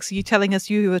 Axe, are you telling us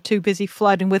you were too busy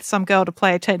flirting with some girl to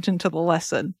pay attention to the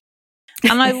lesson?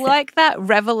 And I like that,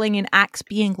 reveling in Axe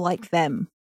being like them.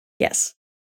 Yes.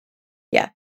 Yeah.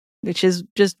 Which is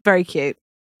just very cute.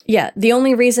 Yeah. The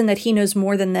only reason that he knows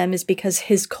more than them is because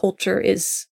his culture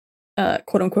is,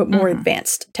 quote unquote, more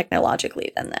advanced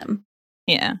technologically than them.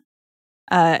 Yeah.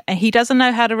 And he doesn't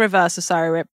know how to reverse a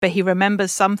Sario rip, but he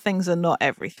remembers some things and not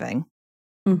everything.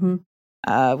 Mm-hmm.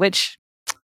 Which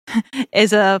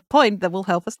is a point that will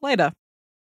help us later.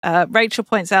 Rachel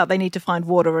points out they need to find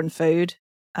water and food,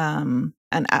 and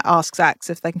asks Axe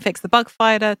if they can fix the bug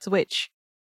fighter, to which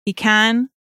he can,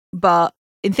 but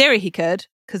in theory he could,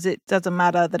 because it doesn't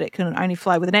matter that it can only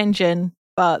fly with an engine,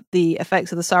 but the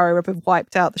effects of the Sari Rip have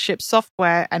wiped out the ship's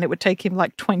software, and it would take him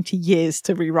like 20 years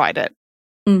to rewrite it.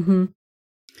 Mm-hmm.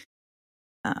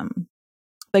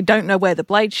 They don't know where the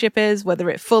Blade ship is, whether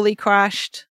it fully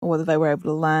crashed or whether they were able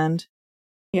to land.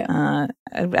 Yeah.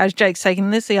 As Jake's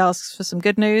taking this, he asks for some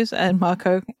good news, and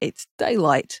Marco, it's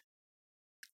daylight.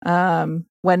 When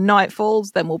night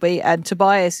falls, then we'll be, and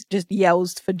Tobias just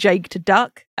yells for Jake to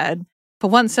duck, and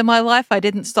for once in my life, I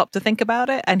didn't stop to think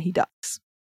about it, and he ducks.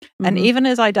 Mm-hmm. And even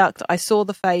as I ducked, I saw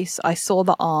the face, I saw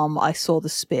the arm, I saw the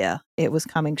spear. It was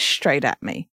coming straight at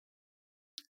me.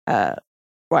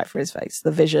 Right for his face,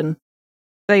 the vision.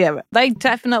 So yeah, they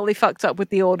definitely fucked up with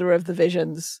the order of the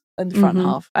visions in the front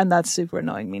half, and that's super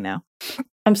annoying me now.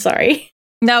 I'm sorry.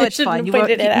 No, it's fine. You were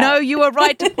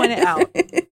right to point it out.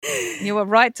 You were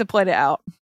right to point it out.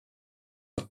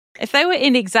 If they were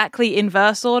in exactly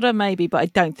inverse order, maybe, but I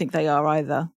don't think they are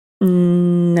either.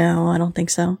 No, I don't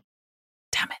think so.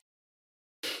 Damn it.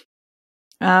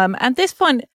 At this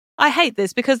point, I hate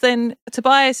this because then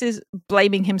Tobias is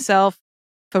blaming himself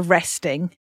for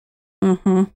resting.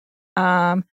 Mm-hmm.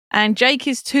 And Jake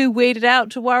is too weirded out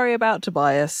to worry about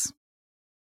Tobias.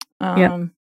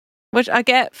 Which I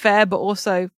get, fair, but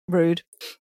also rude.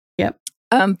 Yep.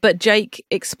 But Jake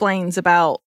explains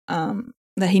about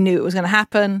that he knew it was going to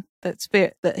happen,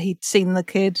 that he'd seen the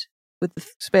kid with the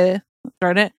spear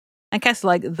thrown it, and Cass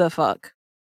like, the fuck.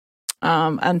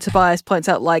 And Tobias points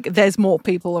out like there's more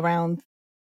people around.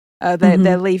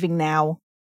 They're leaving now.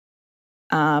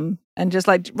 And just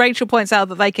like Rachel points out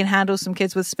that they can handle some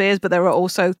kids with spears, but there are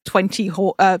also 20,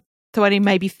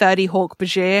 maybe 30 Hawk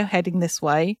Bajir heading this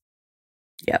way.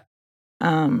 Yep.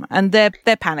 And they're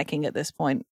panicking at this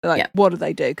point. Like, What do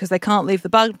they do? Because they can't leave the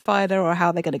bug fighter, or how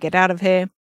are they going to get out of here?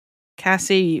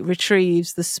 Cassie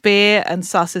retrieves the spear and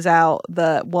susses out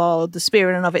that while the spear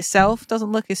in and of itself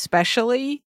doesn't look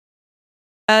especially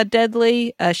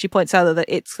deadly, she points out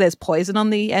that there's poison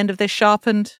on the end of this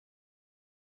sharpened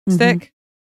stick.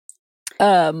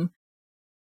 And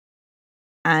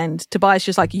Tobias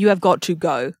just like, you have got to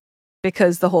go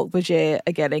because the Hawk Bajir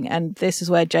are getting, and this is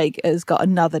where Jake has got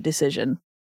another decision: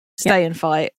 stay and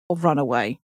fight or run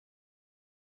away.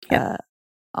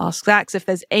 Asks Axe if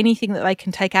there's anything that they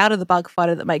can take out of the bug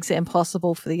fighter that makes it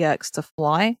impossible for the Yeerks to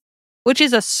fly, which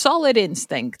is a solid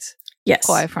instinct. Yes,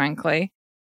 quite frankly.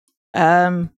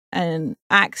 And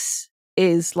Axe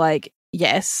is like,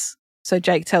 yes. So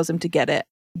Jake tells him to get it.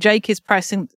 Jake is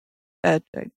pressing.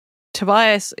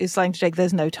 Tobias is saying to Jake,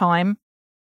 "There's no time,"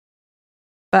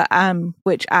 but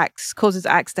which causes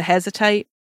Axe to hesitate,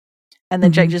 and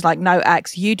then Jake just like, "No,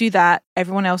 Axe, you do that.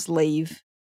 Everyone else leave."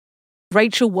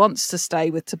 Rachel wants to stay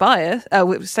with Tobias,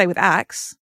 stay with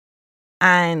Axe,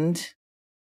 and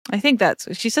I think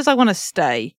she says, "I want to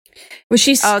stay." Well,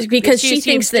 because she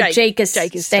thinks that Jake is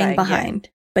staying behind,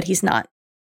 but he's not.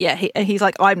 Yeah, he's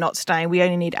like, "I'm not staying. We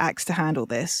only need Axe to handle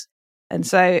this," and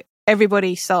so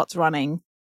everybody starts running.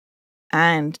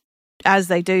 And as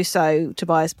they do so,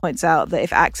 Tobias points out that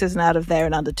if Axe isn't out of there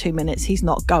in under 2 minutes, he's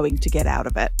not going to get out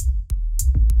of it.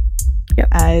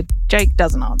 Yep. Jake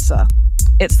doesn't answer.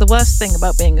 It's the worst thing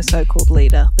about being a so-called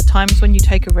leader, the times when you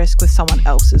take a risk with someone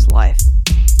else's life.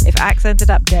 If Axe ended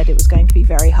up dead, it was going to be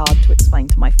very hard to explain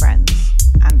to my friends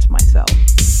and to myself.